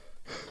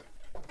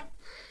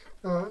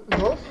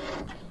 No?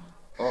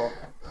 Oh.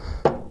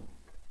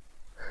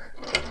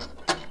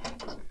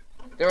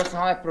 Treba se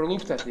malo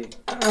proluftati.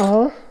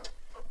 Aha.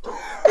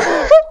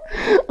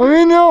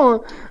 Vidi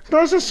ovo,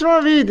 to se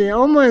sve vidi,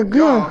 oh my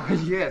god.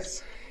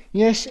 Yes.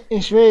 Yes,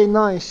 it's very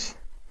nice.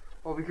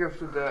 Oh, be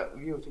careful to the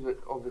view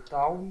of the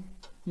town.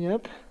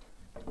 Yep.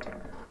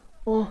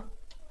 Oh.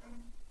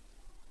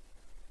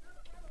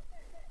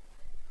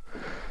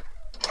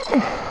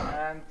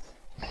 And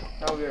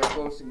now we are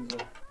closing the...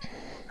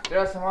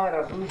 Treba se malo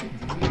razlužiti.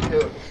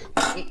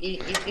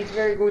 It's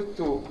very good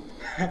to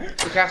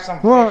have some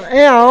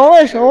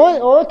fresh...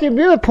 Ovo ti je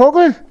bio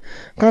pogled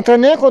kad je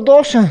neko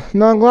došao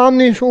na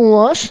glavni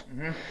ulaz.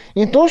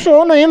 I tu su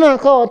ono ima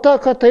kao ta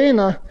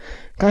Katarina,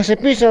 kad se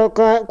pisao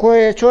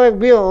koji je čovjek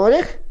bio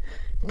Oleg,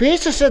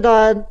 piše se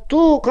da je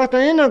tu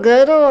Katarina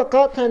gledala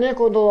kad je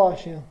neko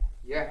dolazio.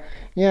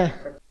 Yeah.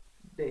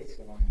 Dej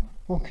se vam.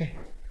 Okej.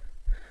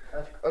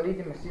 Znači,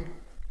 odidi me si.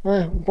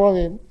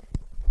 Bolje.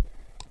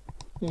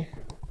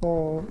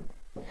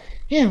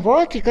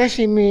 Hvala ti kaj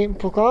si mi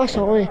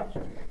pokazao ovaj.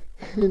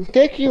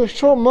 Thank you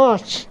so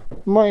much,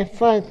 my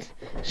fat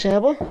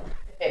Sebo.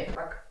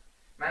 Tak,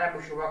 mene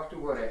boš ovako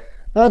tu gore.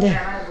 Ajde.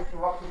 Mene boš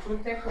ovako tu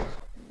neko.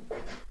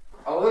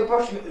 A ovo je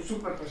baš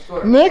super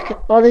prostorija. Nek,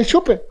 ali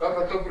super.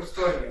 Kakva to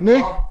prostorija?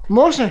 Ne,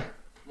 može.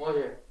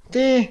 Može.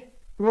 Ti,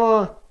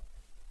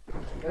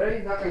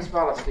 Radi dakle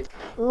ispala si.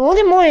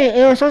 Oni moji,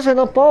 evo sad sam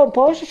na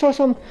pauzu,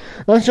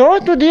 znači ovo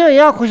tu dio je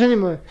jako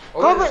zanimljivo.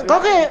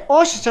 Kako je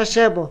osjećaj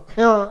Sebo?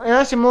 Evo,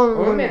 ja se mogu...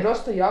 Ovo mi je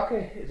dosta jaka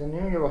i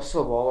zanimljiva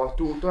soba, ova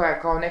tu, to je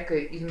kao neka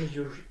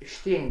između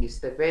štengi,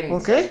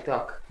 stepenica i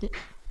tak.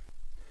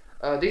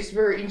 This is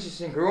very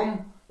interesting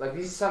room, like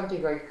this is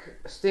something like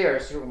a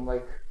stairs room,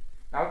 like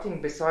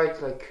nothing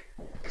besides like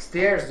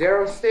stairs, there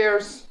are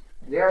stairs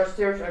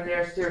and there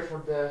are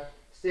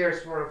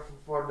stairs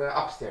for the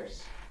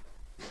upstairs.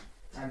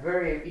 And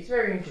it's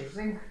very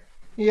interesting.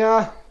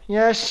 Yeah,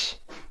 yes.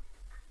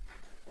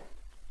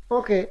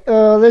 Okay,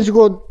 let's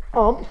go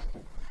up.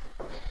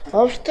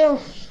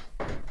 Upstairs.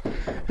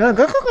 Ja,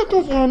 kako ga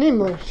to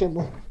zanima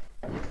Sebo?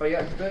 Pa ja,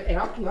 to je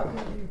jako.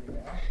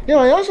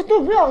 Ja sam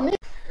tu bio, ne?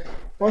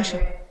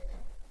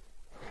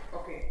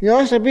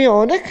 Ja sam bio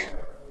odek.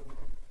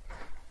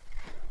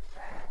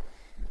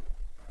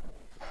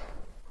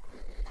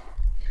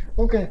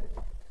 Okay.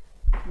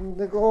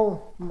 Da go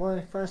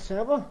my fast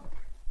Sebo.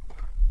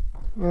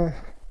 Ne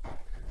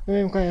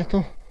vidim kaj je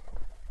to.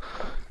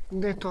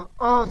 Gdje je to?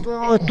 A, to je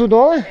ovo tu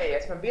dole?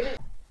 Jesmo bili?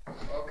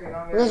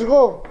 Let's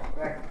go!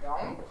 Back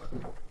down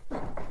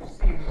to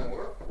see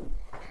more.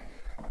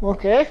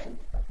 Okay.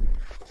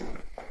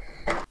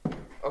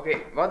 Okay,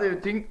 what do you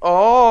think?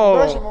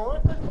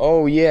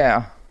 Oh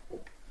yeah.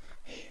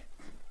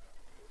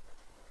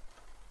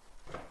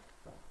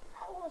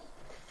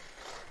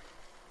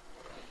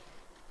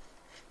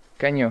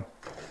 Can you?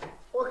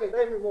 Okay,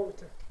 daj mi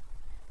mobitel.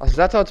 A se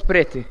zato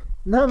odpreti?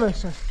 Nemoj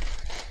se.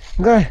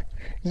 Gledaj,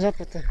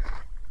 zapete.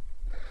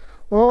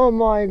 Oh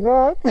my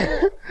god.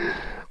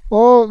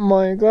 Oh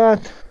my god.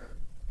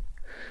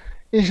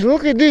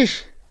 Look at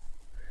this.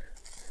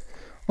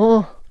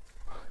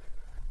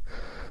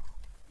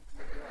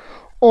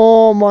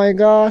 Oh my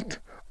god.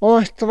 Ovo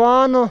je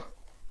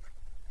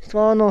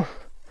stvarno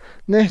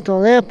nešto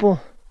lijepo.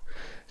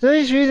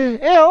 Znači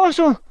vidjeti, ovo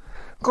su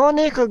kao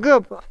neka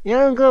grb,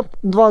 jedan grb,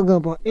 dva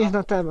grba,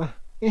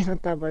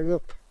 iznad tebe je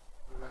grb.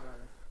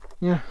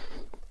 Ja.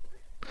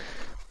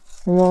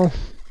 Wow.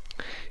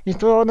 I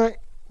to je onaj,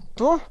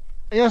 to,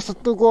 ja sam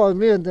tu gore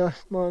bio da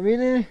smo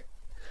vidjeli.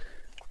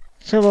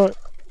 Samo,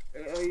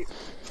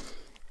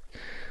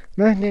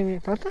 ne, nije mi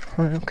tata,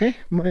 ali okej,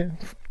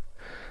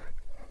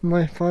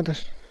 moj father.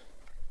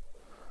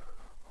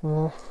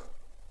 Wow.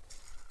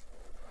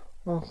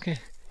 Okej.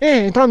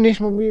 Tam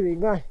nismo bili,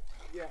 gledaj.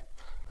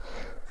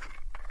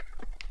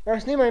 Ja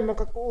snimaj me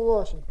kako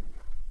uložim.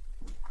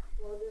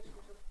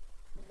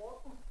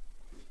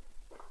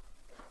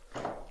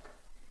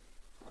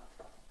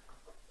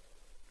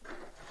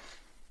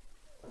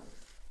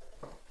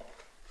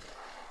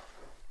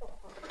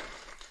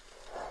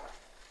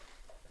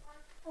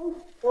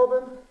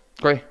 Robin.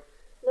 Koji?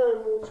 Nemoj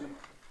muči.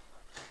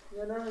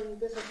 Ja nemoj 10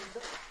 minuta.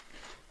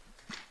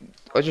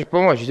 Hoćeš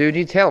pomoć? Do you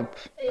need help?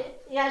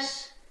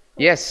 Yes.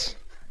 Yes.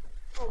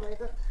 Oh my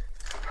god.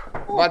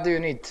 What do you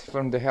need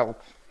from the help?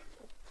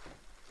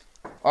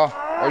 Oh,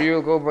 or you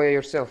will go by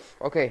yourself.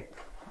 Okay.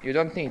 You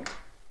don't need.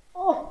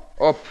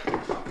 Up.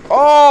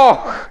 Oh!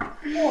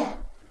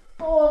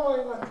 Oh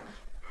my god.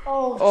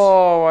 Ouch.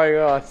 Oh my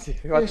god.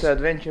 What an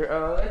adventure.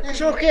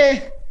 It's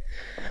okay.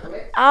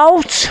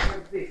 Ouch.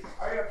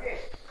 Are you okay?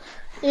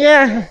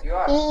 Yeah. You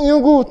are.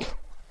 You good.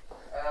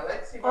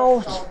 Let's see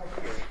Ouch. what's down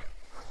here.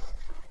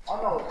 Oh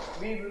no,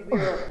 we will be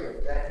right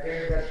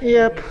here.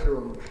 Yep.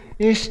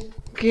 Is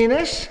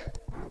Guinness?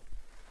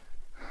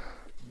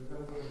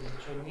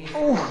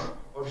 Oh.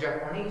 Or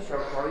Japanese or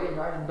Korean,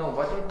 I don't know.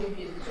 What do you think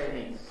is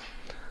Chinese?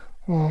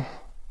 Oh.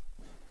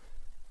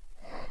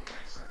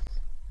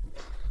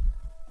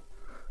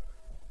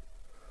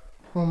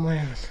 Oh my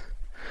god.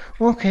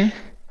 Okay.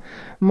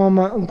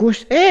 Mama guš...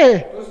 Tu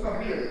smo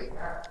bili.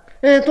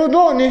 Tu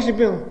dole nisi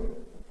bio. No,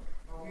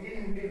 we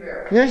didn't be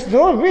there. Jesi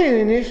dole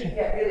bili nisi?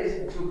 Ja, bili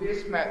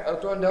smo,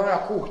 to je onda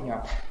ona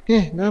kuhnja.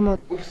 Dajmo.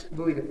 Ups,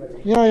 bili da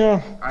prvi.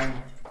 Ja.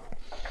 Ajmo.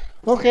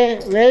 Okay,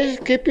 where is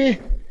Kippy?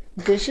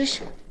 This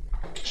is?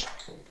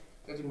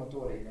 Kad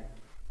motor ide.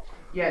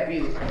 Ja,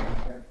 bili smo.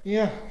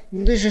 Yeah,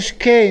 this is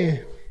K.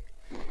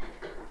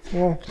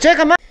 Wow.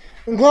 Čekaj,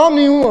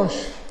 glavni ulaz.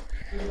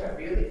 Tu smo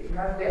bili,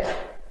 znaš gdje?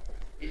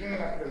 Idemo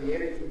ga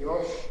provjeriti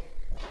još.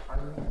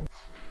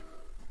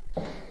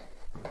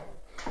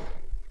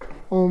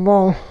 Oh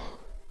wow.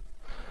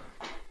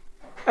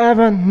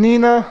 Evan,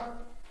 Nina.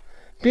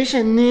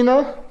 Piše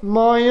Nina,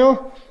 Majo,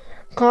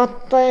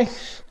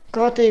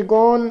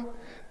 Kategon,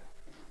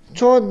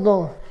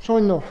 Čodno.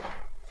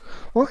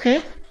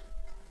 Okay.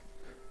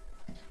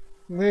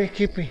 Where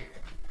Kippy?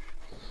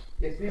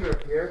 Yes, we were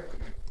here.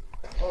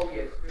 Oh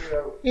yes, we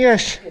were.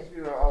 Yes. Yes,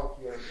 we were out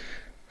here.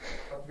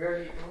 But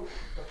where he moved,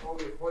 the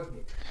hallway was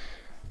me.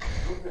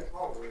 Look at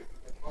hallway.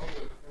 The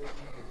hallway is very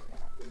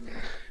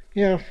interesting.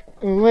 Yeah,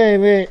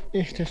 very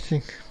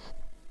interesting.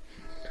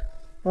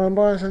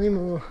 Baš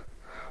zanimljivo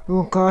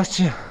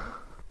lokacija.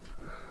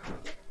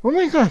 Oh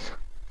my god,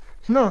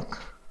 znak.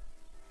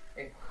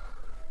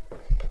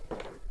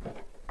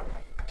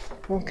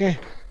 Okay.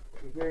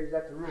 Where is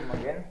that room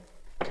again?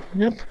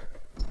 Yep.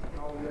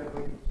 Now we are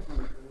going to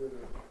see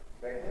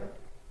right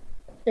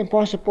there.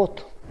 Paše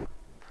pot.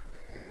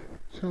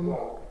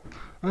 Samo.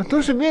 A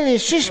tu su bili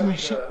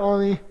šišmiši,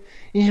 ali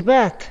iz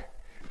bed.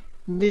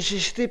 This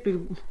is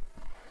typical.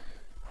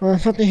 A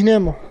sad ih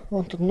nema.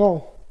 Want to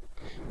know.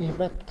 Iz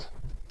bed.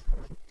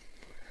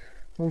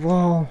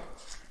 Wow.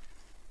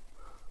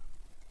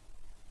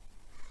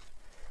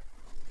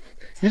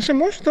 Jel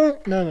može to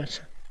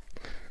navrati?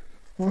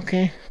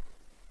 Okej.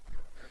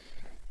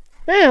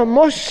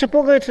 Može se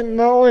pogledati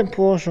na ovim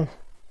položu.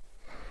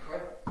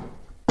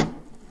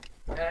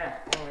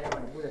 Ne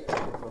bude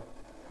tako.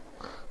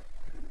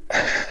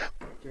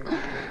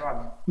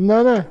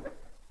 Da.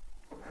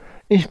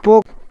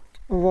 Ispog...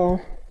 Wow.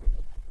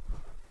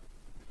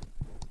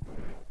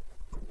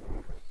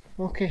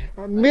 Okej,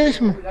 a bili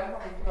smo...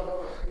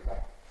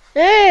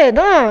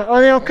 Da,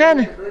 ali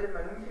okreni.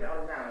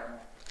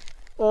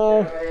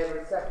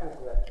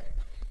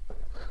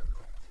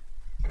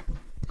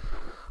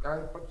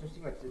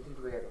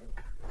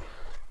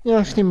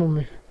 Ja snimam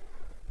mi.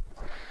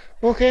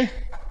 Okej.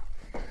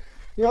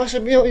 Ja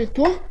sam bio i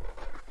tu.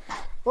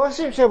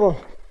 Osim sebo.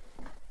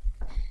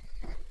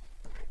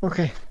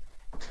 Okay.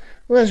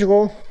 Let's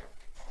go.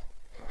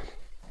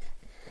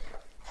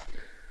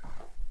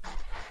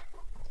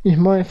 Is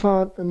my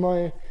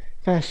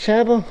fast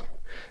table.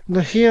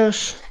 The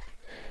heels.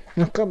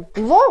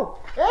 Wow!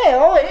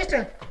 Ovo je isto.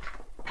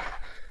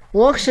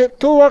 Lok se,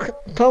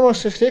 tamo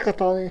se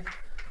slikat, ali...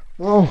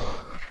 Wow.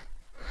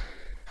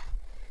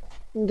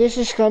 This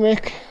is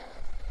kamek.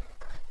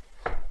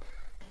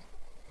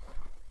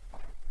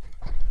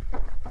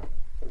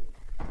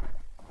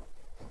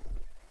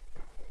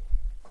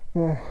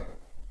 Wow.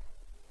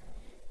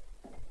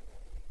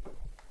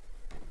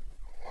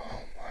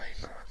 Oh my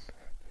god.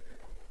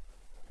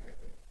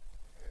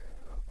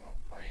 Oh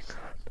my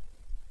god.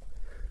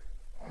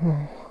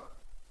 Oh.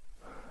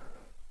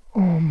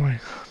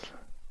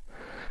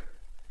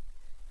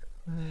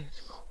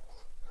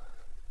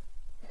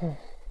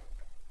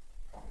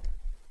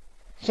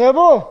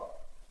 Sebo!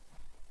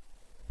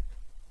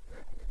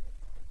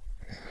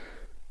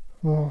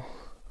 Oh.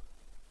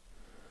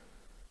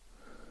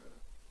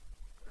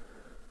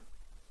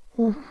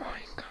 Oh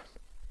my god.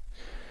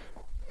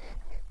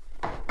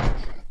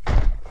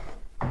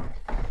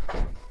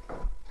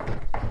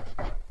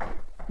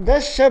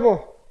 That's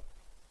Sebo.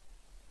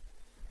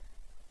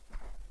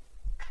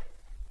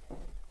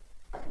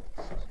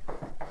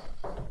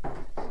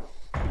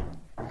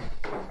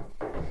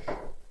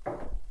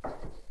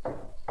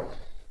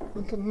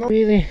 No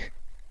really.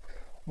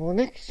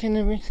 Onek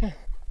čini mi se.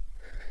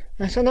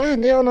 Ja sam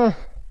najde ona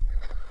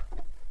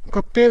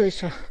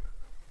kapelica.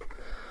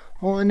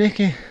 Ovo je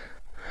neki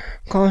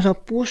kao za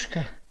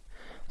puške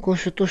koji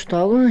su tu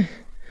stavili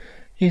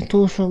i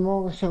tu su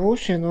mogli se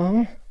ući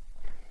normalno.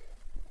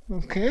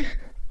 Ok.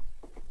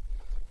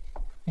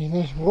 I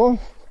let's go.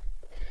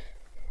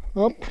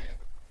 Up.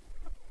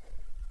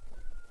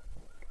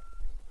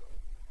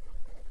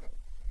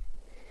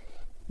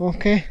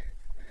 Ok.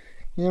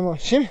 Idemo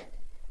čim.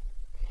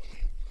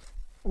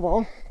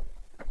 Wow.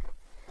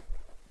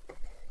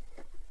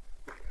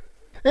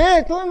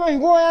 Tu imaš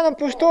go, ja na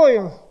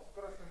postoju.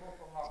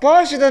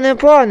 Pazi da ne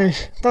padneš,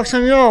 tak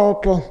sam ja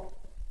opao.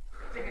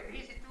 Čekaj,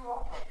 ti si tu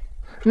opao?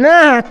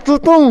 Ne,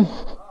 tu.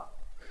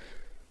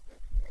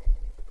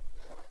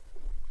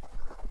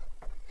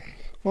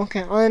 Ok,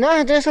 ali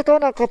znaš gdje je sad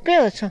ona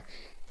kapelica?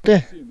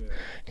 Gdje?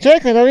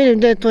 Čekaj da vidim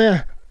gdje to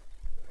je.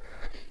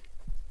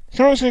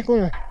 Samo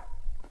sekundu.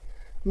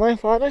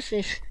 My father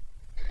is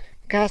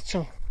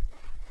castle.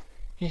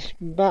 Is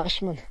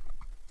basement.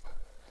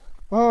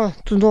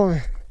 Tu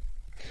dole.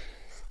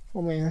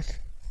 Oh my god.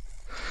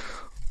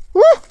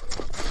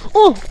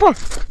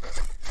 Fuck!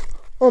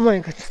 Oh my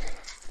god.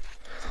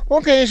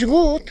 Okay, it's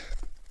good.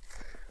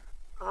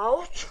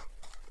 Ouch.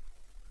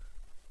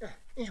 Yeah,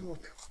 it's good.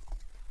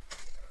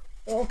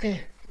 Okay,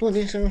 tu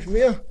nisam još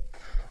bio.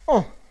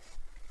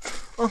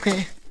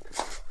 Okay.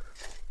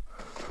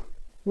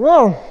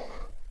 Wow.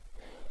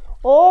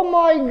 Oh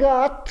my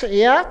god.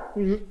 Ja,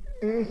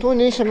 tu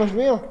nisam još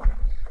bio.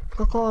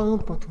 Kako je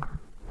lupa tu?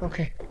 Ok,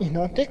 i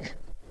notik.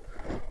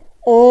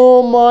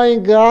 Oh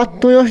my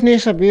god, tu još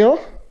nisam bio.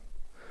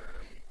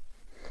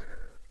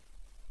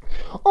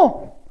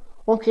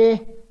 Ok.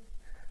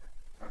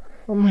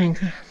 Oh my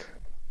god.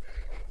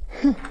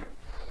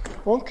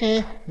 Ok,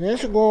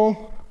 let's go.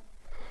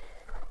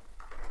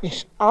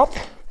 It's up.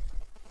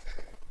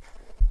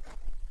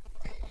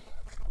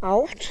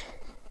 Out.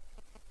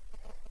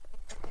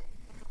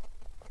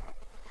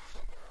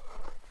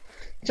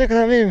 Čekaj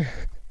da vidim.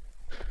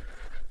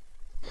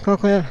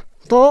 Kako je?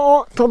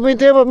 To bi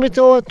treba biti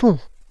ovo tu.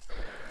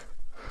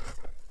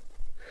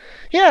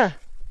 Ja,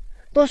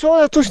 to su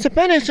ovdje tu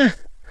stepenice.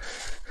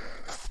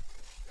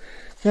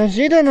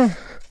 Zazidano.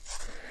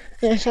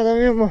 Sada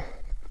vidimo.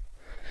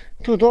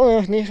 Tu dole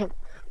još nisam.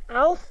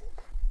 Au.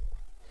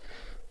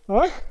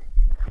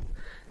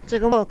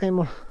 Čekaj malo kaj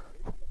ima.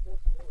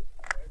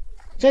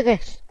 Čekaj,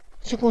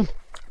 sekund.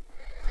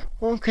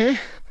 Ok.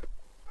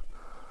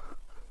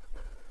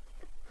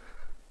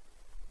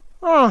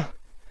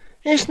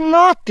 It's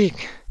nothing.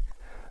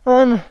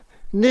 And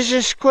this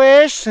is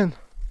question.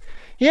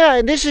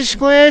 Yeah, this is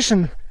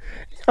question.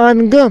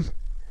 And gum.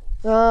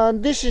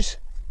 This is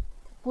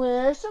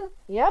question.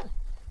 Yep.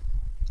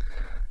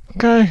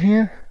 Okay,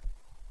 here.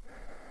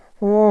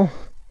 Whoa.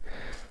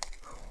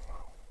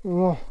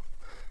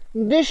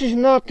 This is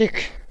nothing.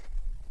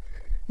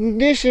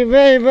 This is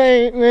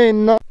very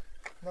not.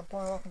 Dan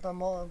pak ik dan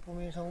mal en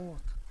probeer zo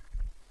goed.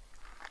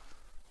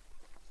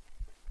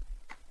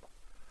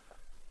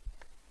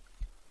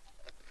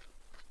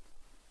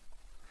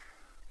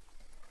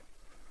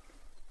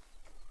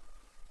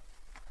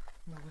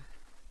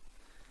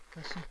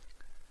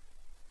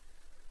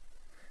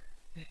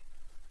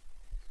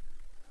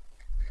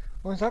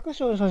 Maar zakken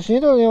zo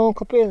zien dat je ook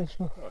kapot is.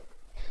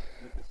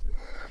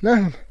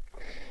 Nee.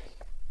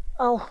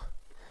 Au.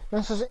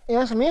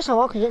 Ja sam nisam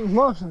ovako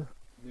možno.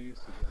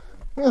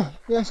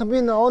 Ja sam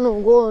bio na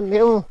onom golom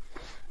dijelu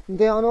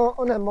gdje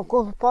onaj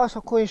mako pasa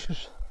koji su.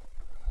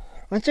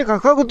 A čekaj,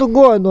 kako to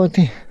gore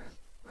doti?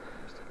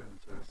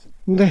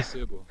 Gdje?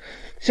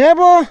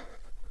 Sebo!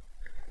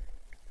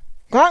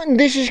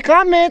 This is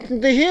Kamet,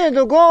 here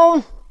to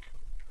go.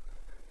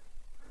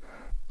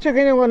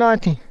 Čekaj, idemo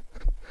nati.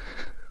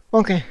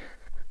 Okay.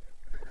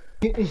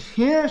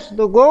 Here's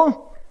the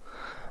go.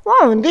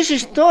 Wow, this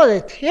is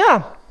toilet,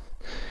 yeah.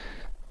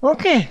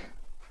 Okay.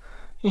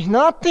 It's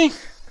nothing.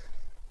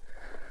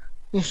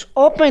 Just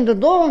open the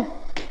door.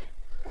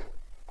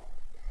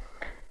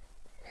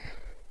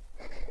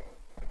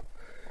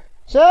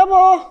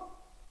 Sebo!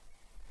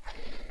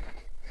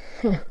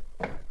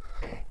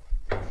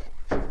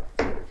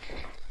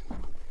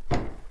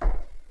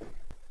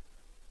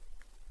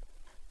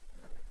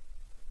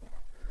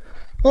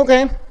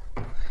 Okay,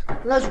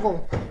 let's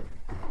go.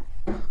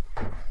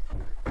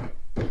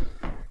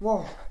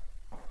 Wow.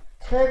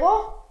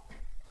 Sebo?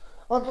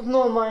 I don't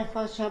know my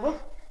face, Sebo.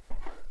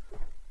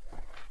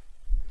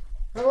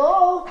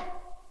 Hello?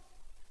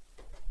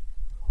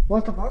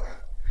 What the fuck?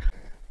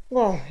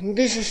 Wow,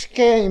 this is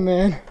scary,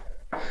 man.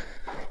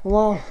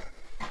 Wow.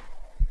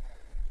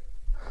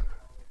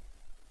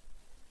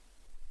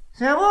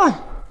 Sego?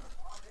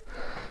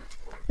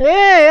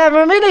 Ei, ja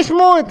me vidiš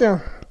motel.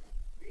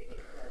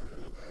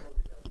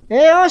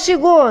 Evo si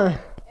gore.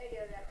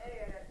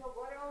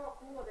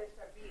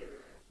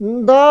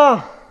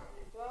 Da.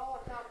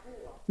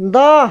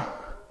 Da.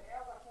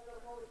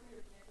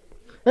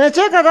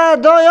 Čekaj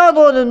da ja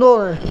dođem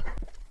dole.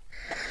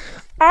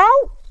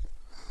 Au!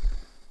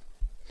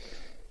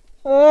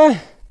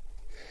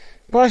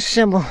 Pa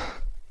ćemo.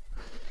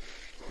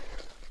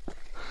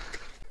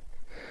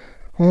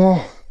 O.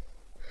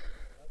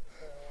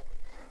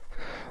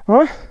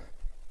 A?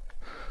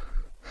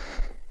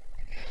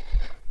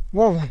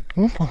 Vole,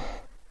 upa.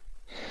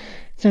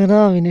 Čekaj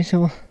da vidim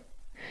ćemo.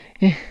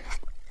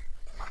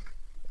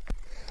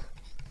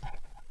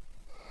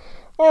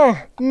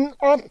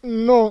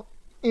 No,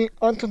 I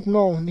don't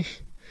know,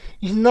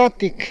 it's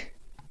nothing.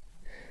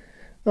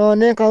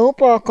 Neka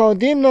upa kao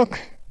dimnjak.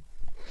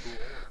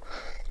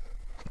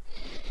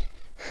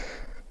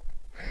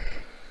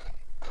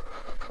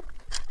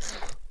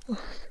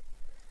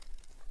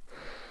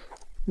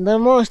 Da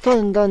možeš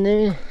to da ne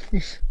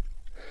vidiš.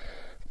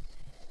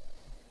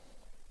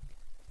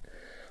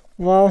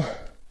 Wow.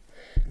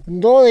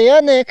 Dole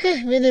ja neke,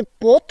 vidim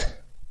pot.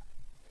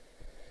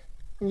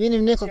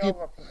 Vidim nekakvi...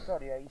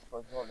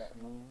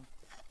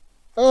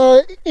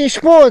 I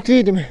šport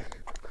vidim.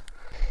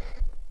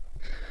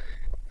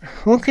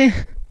 Ok.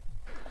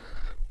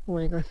 Oh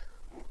my god.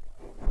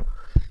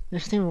 Ne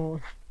štima ovo.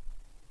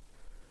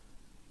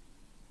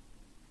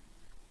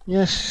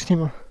 Jes,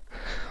 štima.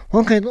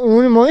 Ok,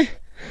 oni moji.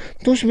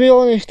 Tu su bili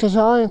oni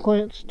stožari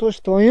koji tu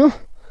stoju.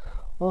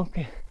 Ok.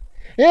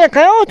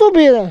 Kaj je ovo tu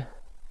bile?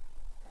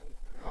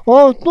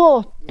 Ovo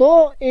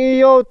to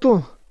i ovo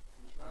tu.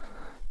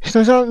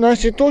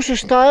 Znači tu su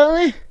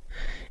stajali.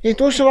 I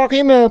tu su ovako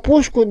imali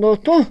pušku do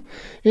tu.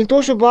 I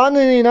tu su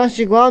branili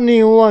naši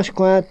glavni ulaz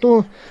koja je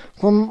tu.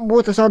 Ko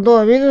budete sad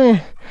dole vidjeli.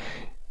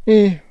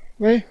 I...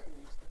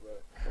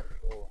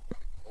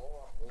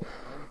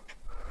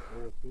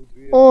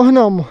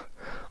 Znamo.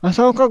 A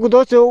samo kako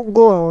doći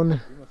gore one.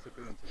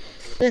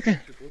 Čekaj.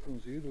 Po tom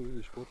zidu,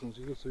 vidiš, po tom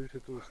zidu su išli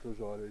tu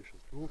stožare, išli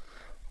tu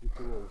i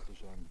tu ove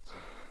stožarnice.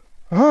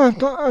 Aha,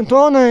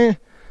 to ona je...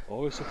 A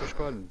ove su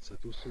peškarnice,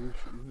 tu su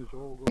između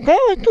ovoga... Kaj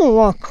je tu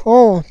ovako?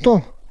 Ovo, to.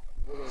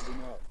 Ovo je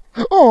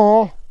bunar.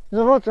 O,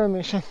 zavotila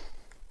mi se.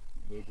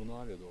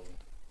 Bunarja dole.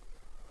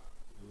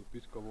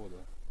 Pitka voda.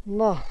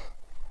 Da.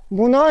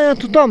 Bunarja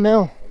tu tam,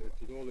 evo. Ali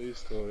tu dole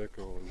isto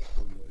rekao,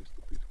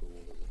 isto pitka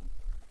voda.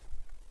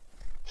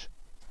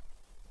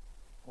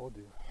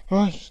 Odi.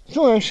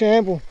 Čuješ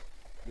jebu.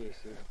 Gdje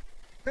si?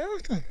 Evo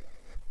to.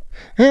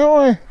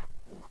 Evo je.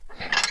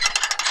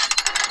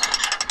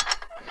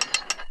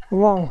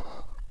 Wow.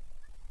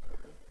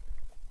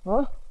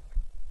 A?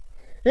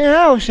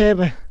 Evo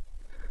šebe.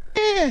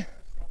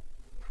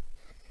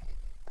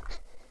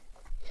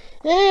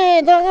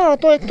 Da,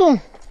 to je tu.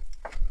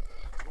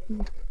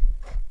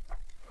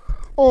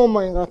 Oh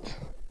my god.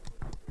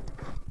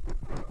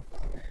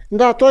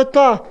 Da, to je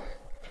ta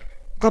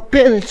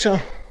kapelica.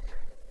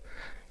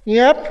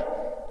 Yep.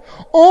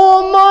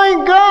 Oh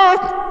my god!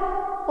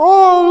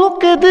 Oh,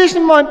 look at this,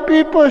 my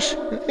peoples.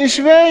 It's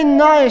very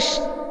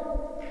nice.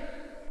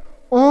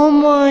 Oh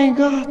my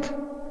god.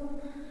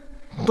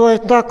 To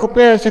je ta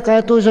kapelica koja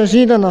je tu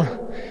zazidana.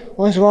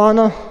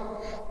 Ozvana.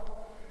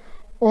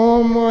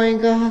 Oh my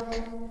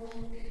god.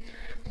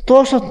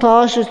 To sam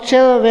tražio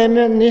cijelo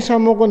vrijeme,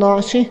 nisam mogu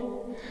naći.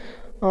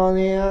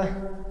 Ali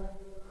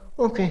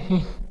ok,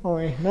 ovo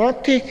je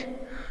natik.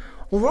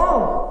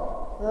 Wow!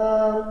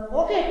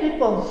 Okay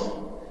people,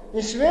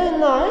 it's very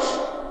nice.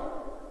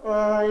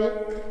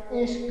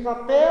 It's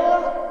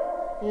capella,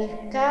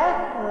 it's cat,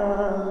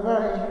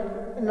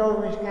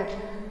 no, it's cat.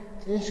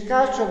 It's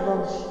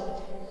catchable.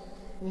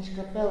 It's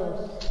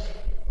capella.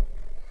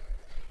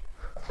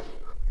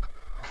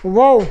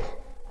 Wow!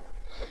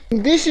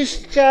 This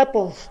is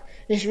chapel.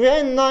 It's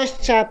very nice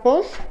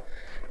chapel.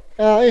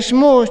 It's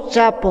small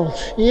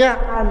chapels. Yeah,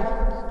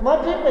 my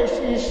people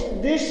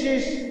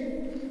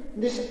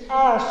this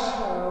ash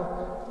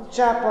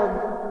chapel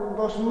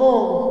was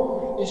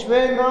small. It's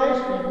very nice.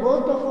 It's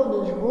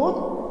beautiful. It's good.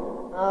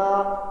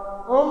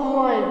 Oh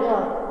my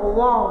god! Oh,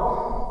 wow.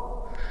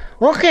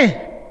 Okay,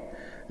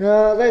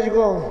 let's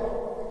go.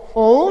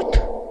 Out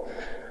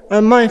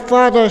and my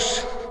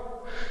father's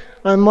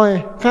and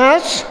my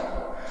father's.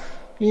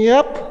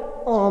 Yep.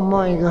 Oh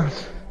my god.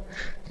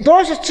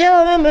 To se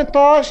cijelo vrijeme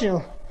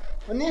tražio.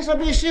 A nisam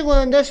bio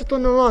siguran gdje se to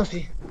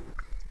nalazi.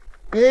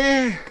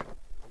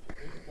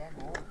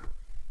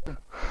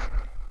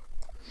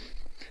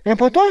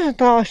 Pa to se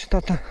traži,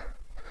 tata.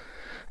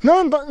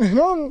 Znam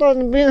da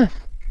bi...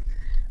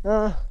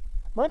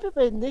 My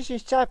people, this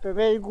is chapel,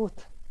 very good.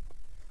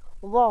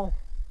 Wow.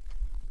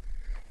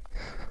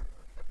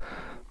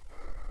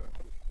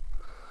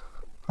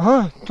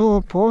 Aha, tu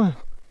je pove.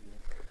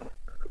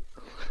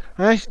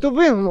 A jesi tu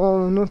bil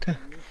unutra?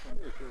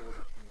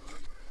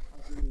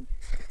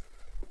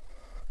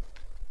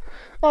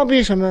 A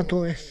bio sam ja tu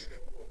već.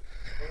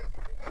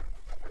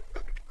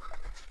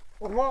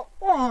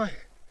 Oj.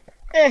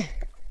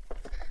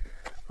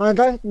 A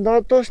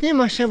da to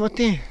snimaš evo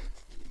ti.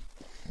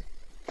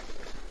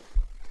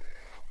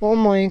 Oh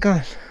my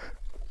god.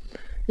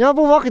 Ja bi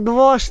ovak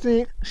dva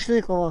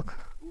slika ovak.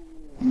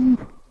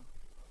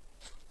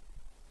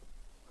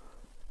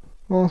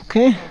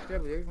 Okej.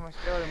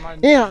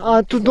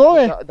 A tu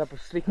dole, Da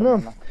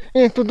poslikam.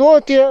 tu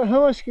dole ti je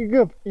hrvatski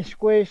grb,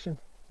 equation.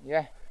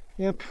 Je.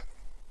 Jep.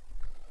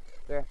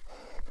 Je.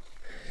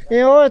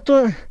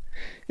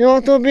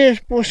 Evo tu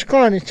biješ po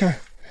škanica.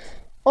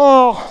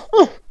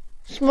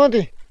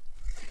 Smrdi.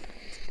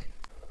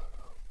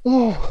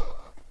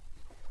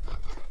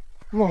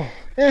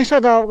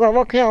 Sad da ga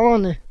ovak ja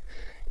oni.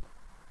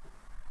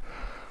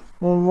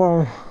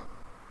 Wow.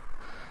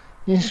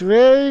 It's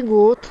very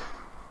good.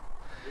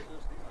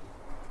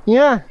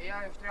 Ja.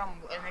 Ja još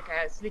trebam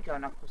neka slika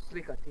onako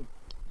slikati.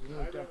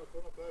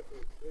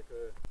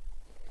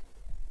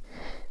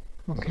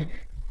 Okay.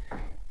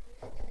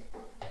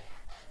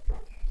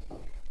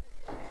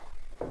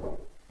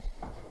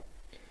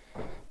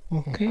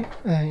 Okay,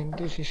 and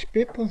this is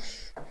people.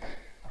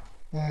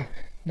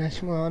 Ne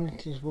smo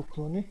raniti zbog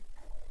kloni.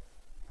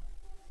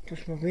 Tu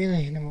smo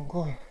bili, idemo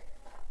gore.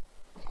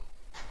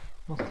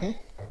 Okay.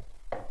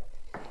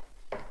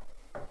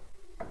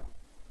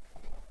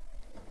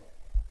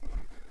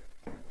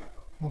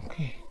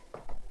 Okay.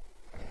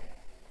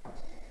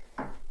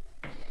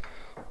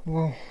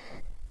 Wow.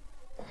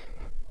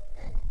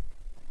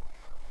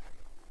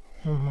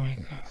 Oh my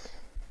god.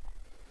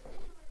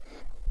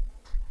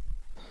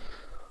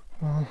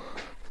 Wow.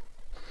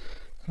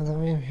 Kada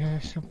vidim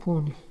ja sam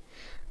puni.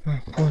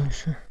 Puni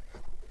se.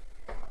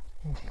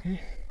 Okay.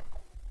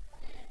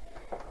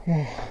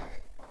 Wow.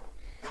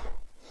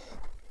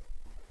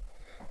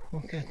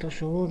 Ok, to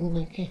su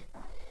rudniki.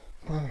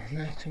 Pa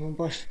nećemo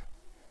baš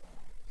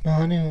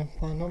danimo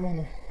pa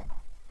normalno.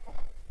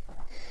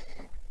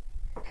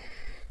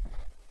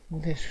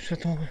 Gdje su se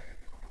tome?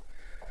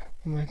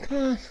 Oh my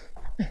god.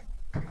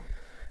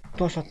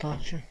 To se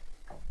tače.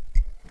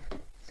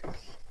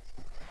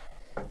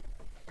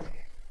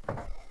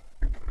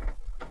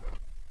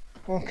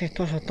 Ok,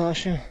 to se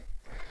tače.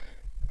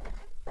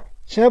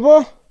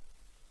 Sebo?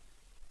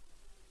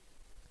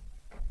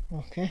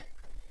 Ok.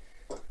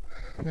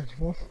 Let's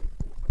go.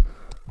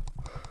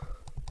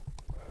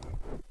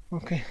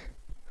 Ok.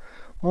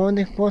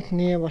 Ovdje pot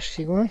nije baš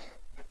siguran.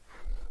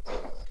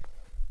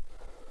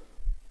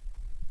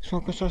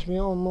 Svako čas bi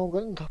ovo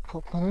mogao da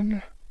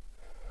popadne.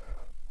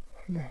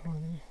 Ne,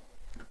 ovdje.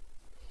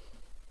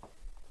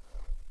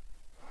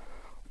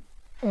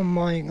 Oh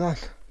my god.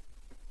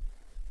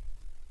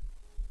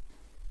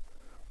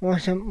 Ovo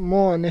se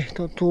mora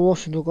nešto tu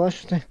loše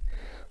događati.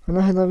 A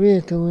ne da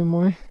vidite ovi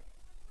moji.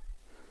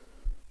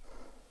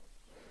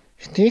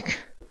 Štik.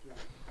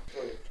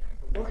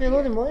 Ok,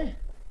 ljudi moji.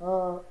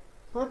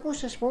 Prvi put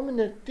se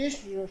spomene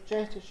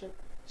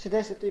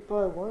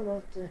 1461. godine,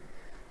 dakle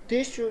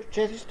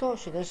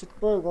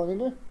 1461.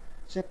 godine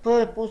se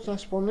prvi put se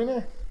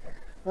spomene.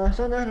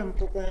 Sad ne znam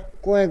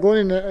koje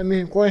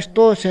godine, koje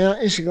sto se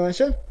ja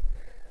izglasam.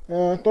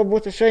 To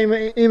budete sve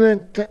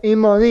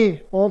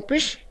imali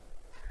opis.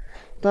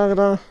 Tako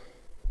da.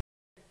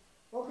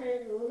 Ok,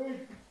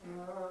 ljudi,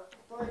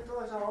 to je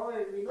to za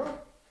ovaj video.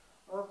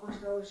 Ako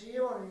ste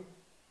uživali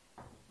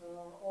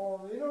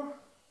ovo video,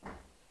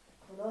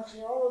 znači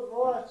ovo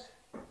dvorac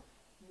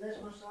gdje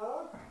smo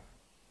sada,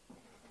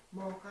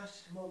 malo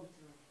kasnije s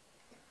mobitelom.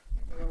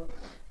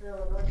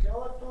 Evo, znači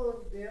ovo tu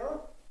dio,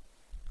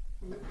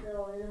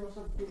 evo idemo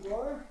sad tu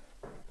gore,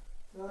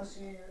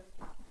 znači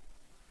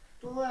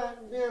tu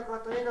je bila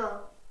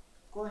Katarina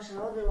koja se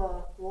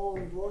rodila u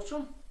ovom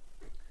dvorcu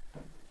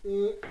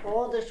i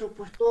ovdje su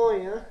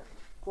postoje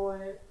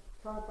koje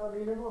sad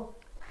vidimo.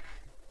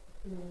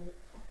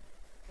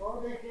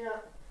 Ovdje je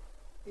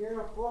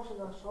jedna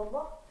posebna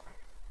soba,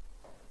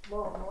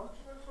 malo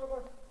moćna soba.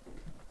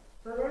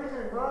 Sad ne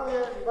znam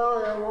da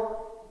li je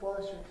ovo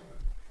posvetno.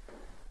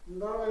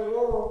 Da li je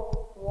ovo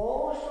u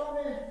ovoj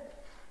sobi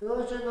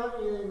rođena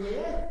ili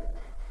nije.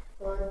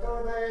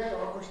 Tako da eto,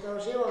 ako ste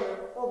uživali,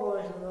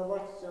 obavezno da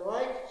bacite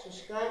like,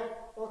 subscribe,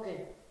 ok,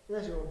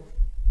 let's go.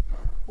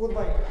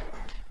 Goodbye.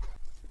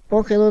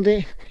 Ok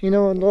ljudi,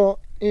 idemo do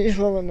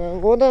izlovene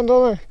voda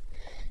dole.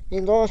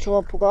 I dole ću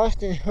vam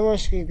pokazati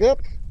hrvatski grb.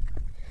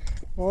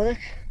 Ovdje.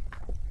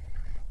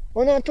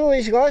 Ona je tu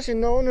izgrađen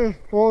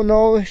na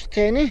ovoj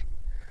steni.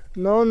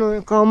 Na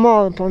onoj kao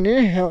maloj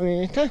planini, evo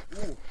vidite.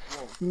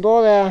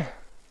 Dole je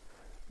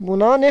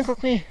bunar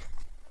nekakvi.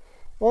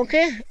 Ok,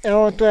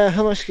 evo to je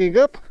hrvatski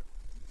grb.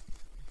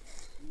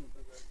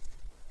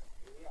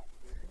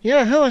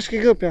 Ja, hrvatski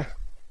grb ja.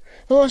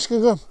 Hrvatski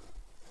grb.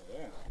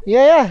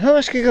 Ja,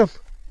 hrvatski grb.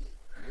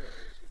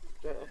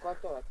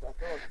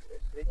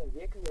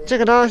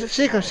 Čekaj da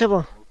slikam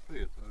sebo.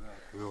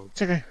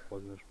 Čekaj.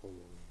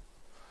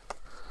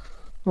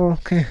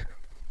 Ok.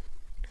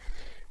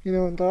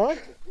 Idemo dalje.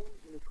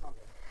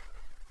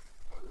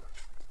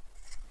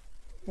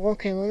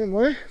 Ok, ljudi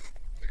moji.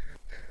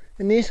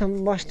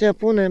 Nisam baš htio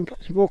puno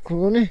zbog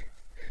ljudi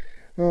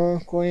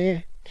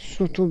koji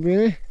su tu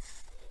bili.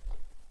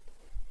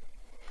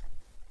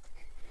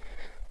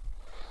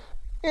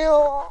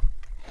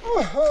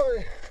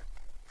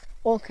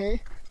 Okej.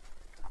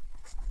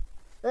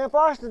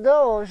 Pašte da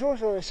ovo,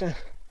 žužuje se.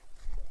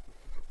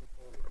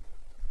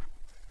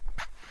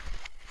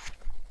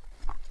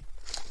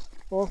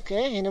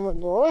 Okej, idemo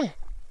dole.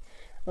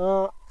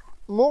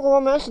 Mogu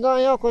vam reći da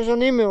je jako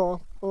zanimljiva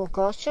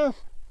lokacija.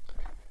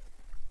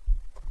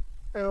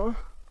 Evo.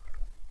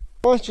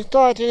 Možete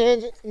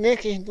stajati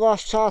nekih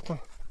 2 sata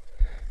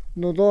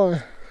do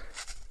dole.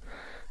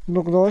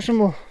 Dok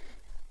dođemo.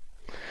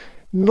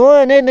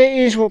 Dole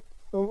negdje išlo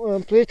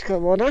plitka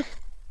voda.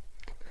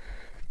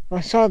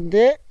 A sad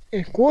gdje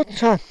i kud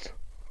sad?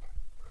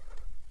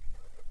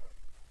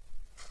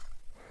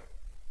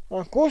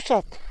 A kud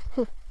sad?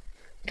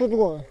 Tu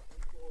gore.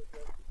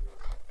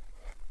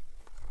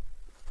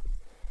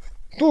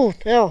 Tu,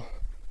 evo.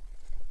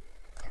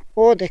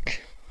 Odek.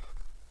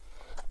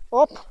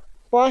 Op,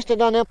 pašte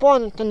da ne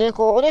ponete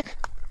neko odek.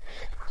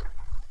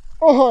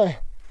 Ohoj.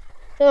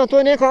 Evo, to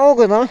je neka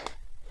ograda.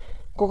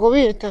 Kako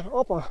vidite,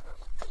 opa.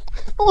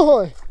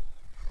 Ohoj.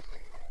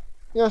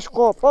 Još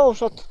kopao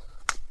sad.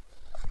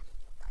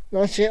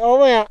 Znači,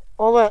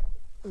 ovo je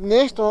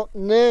nešto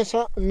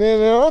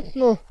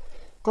nevjerojatno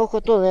kako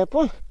je to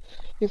lijepo.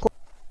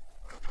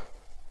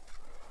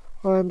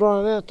 Ovo je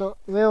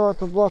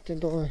vjerojatno blate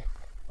dole.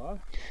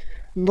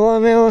 Dole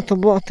vjerojatno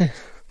blate.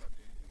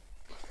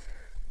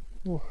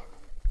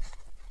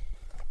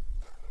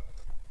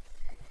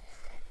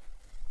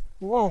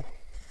 Wow.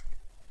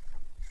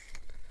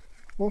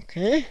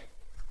 Okej.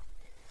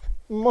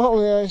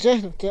 Malo je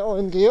žehnut je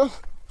ovaj dio.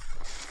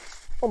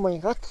 Oh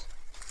my god.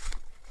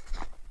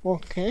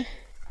 Okej.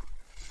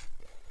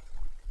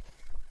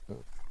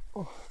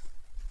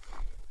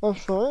 I'm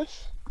sorry.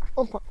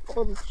 Opa,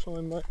 I'm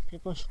sorry my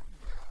people.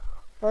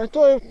 Ali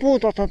to je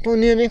putata, to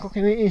nije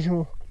nikakvi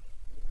izvor.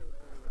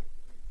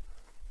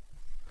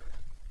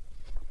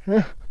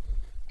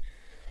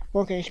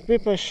 Okej,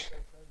 špipeš.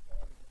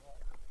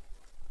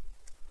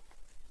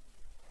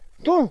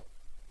 Tu?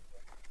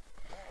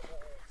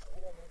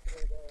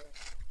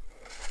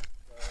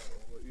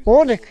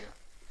 Odek?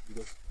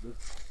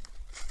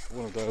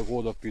 Ono da je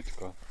voda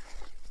pitka.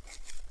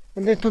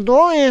 Gdje to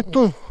dole je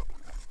tu?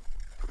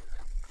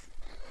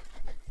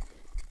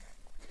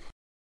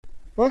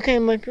 Okay,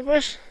 my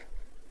peoples,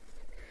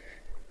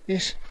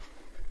 is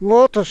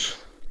waters.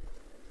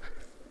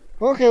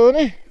 Ok,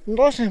 ljudi,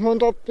 došli smo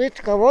do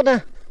pitka voda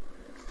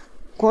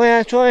koja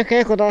je čovjek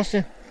rekao da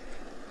se...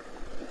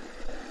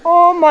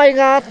 Oh my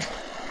god!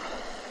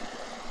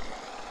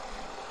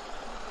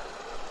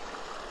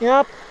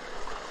 Ja,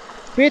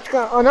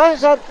 pitka, a znaš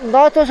sad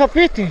da li to za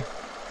piti?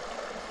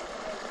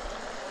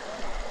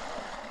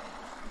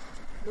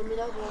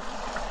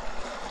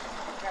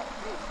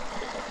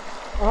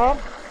 Aha.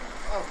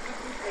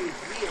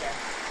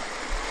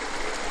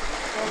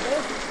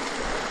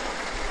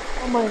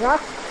 Oh my god.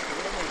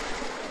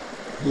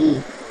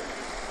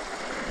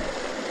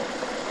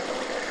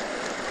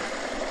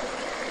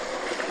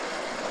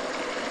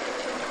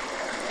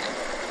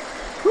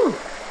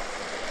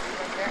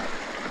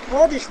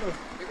 Odlično.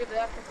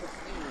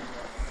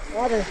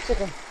 Ajde,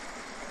 čekaj.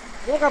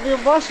 Njega bi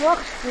baš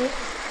lako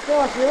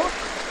spavio.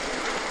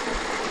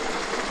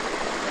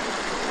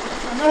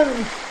 A ne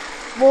vidim.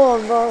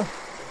 Moram da...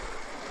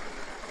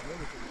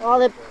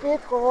 Ali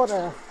pitko voda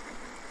je.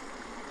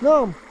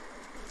 Znam.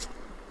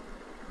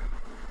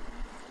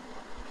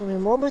 To mi je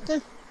mobitel.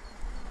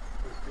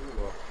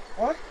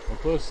 A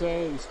to je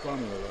sve iz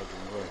kamera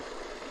radim.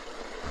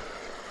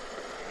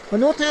 Pa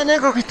nutra je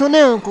nekakvi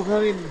tunel koga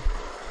vidim.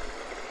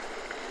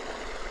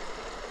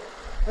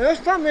 A još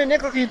tamo je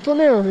nekakvi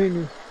tunel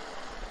vidim.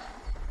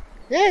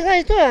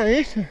 Gledaj to je,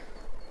 vidite.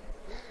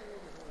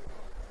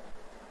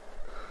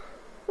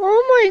 Oh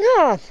my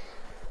god!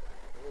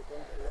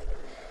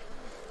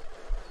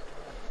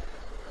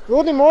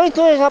 Ljudi moji,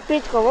 to je za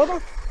pitka voda.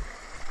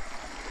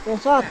 Ja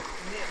sad.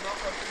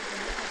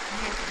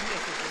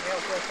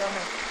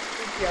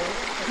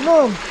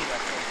 No.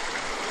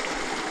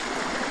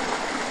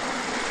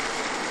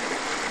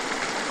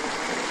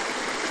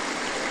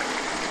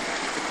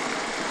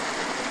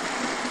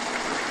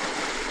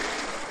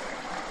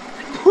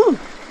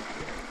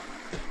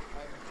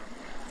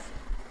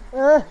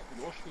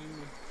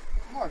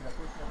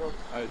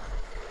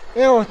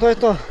 Evo, to je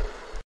to.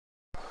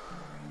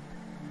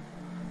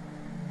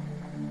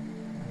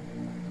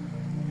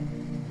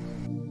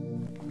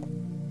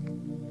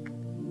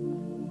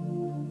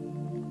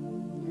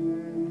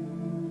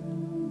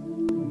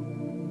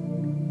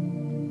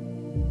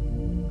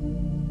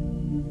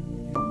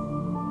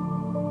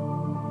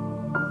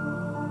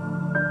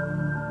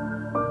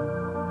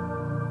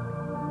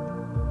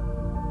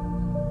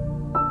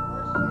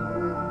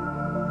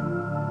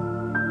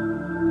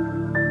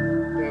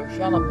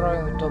 Ja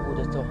napravim i to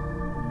bude to.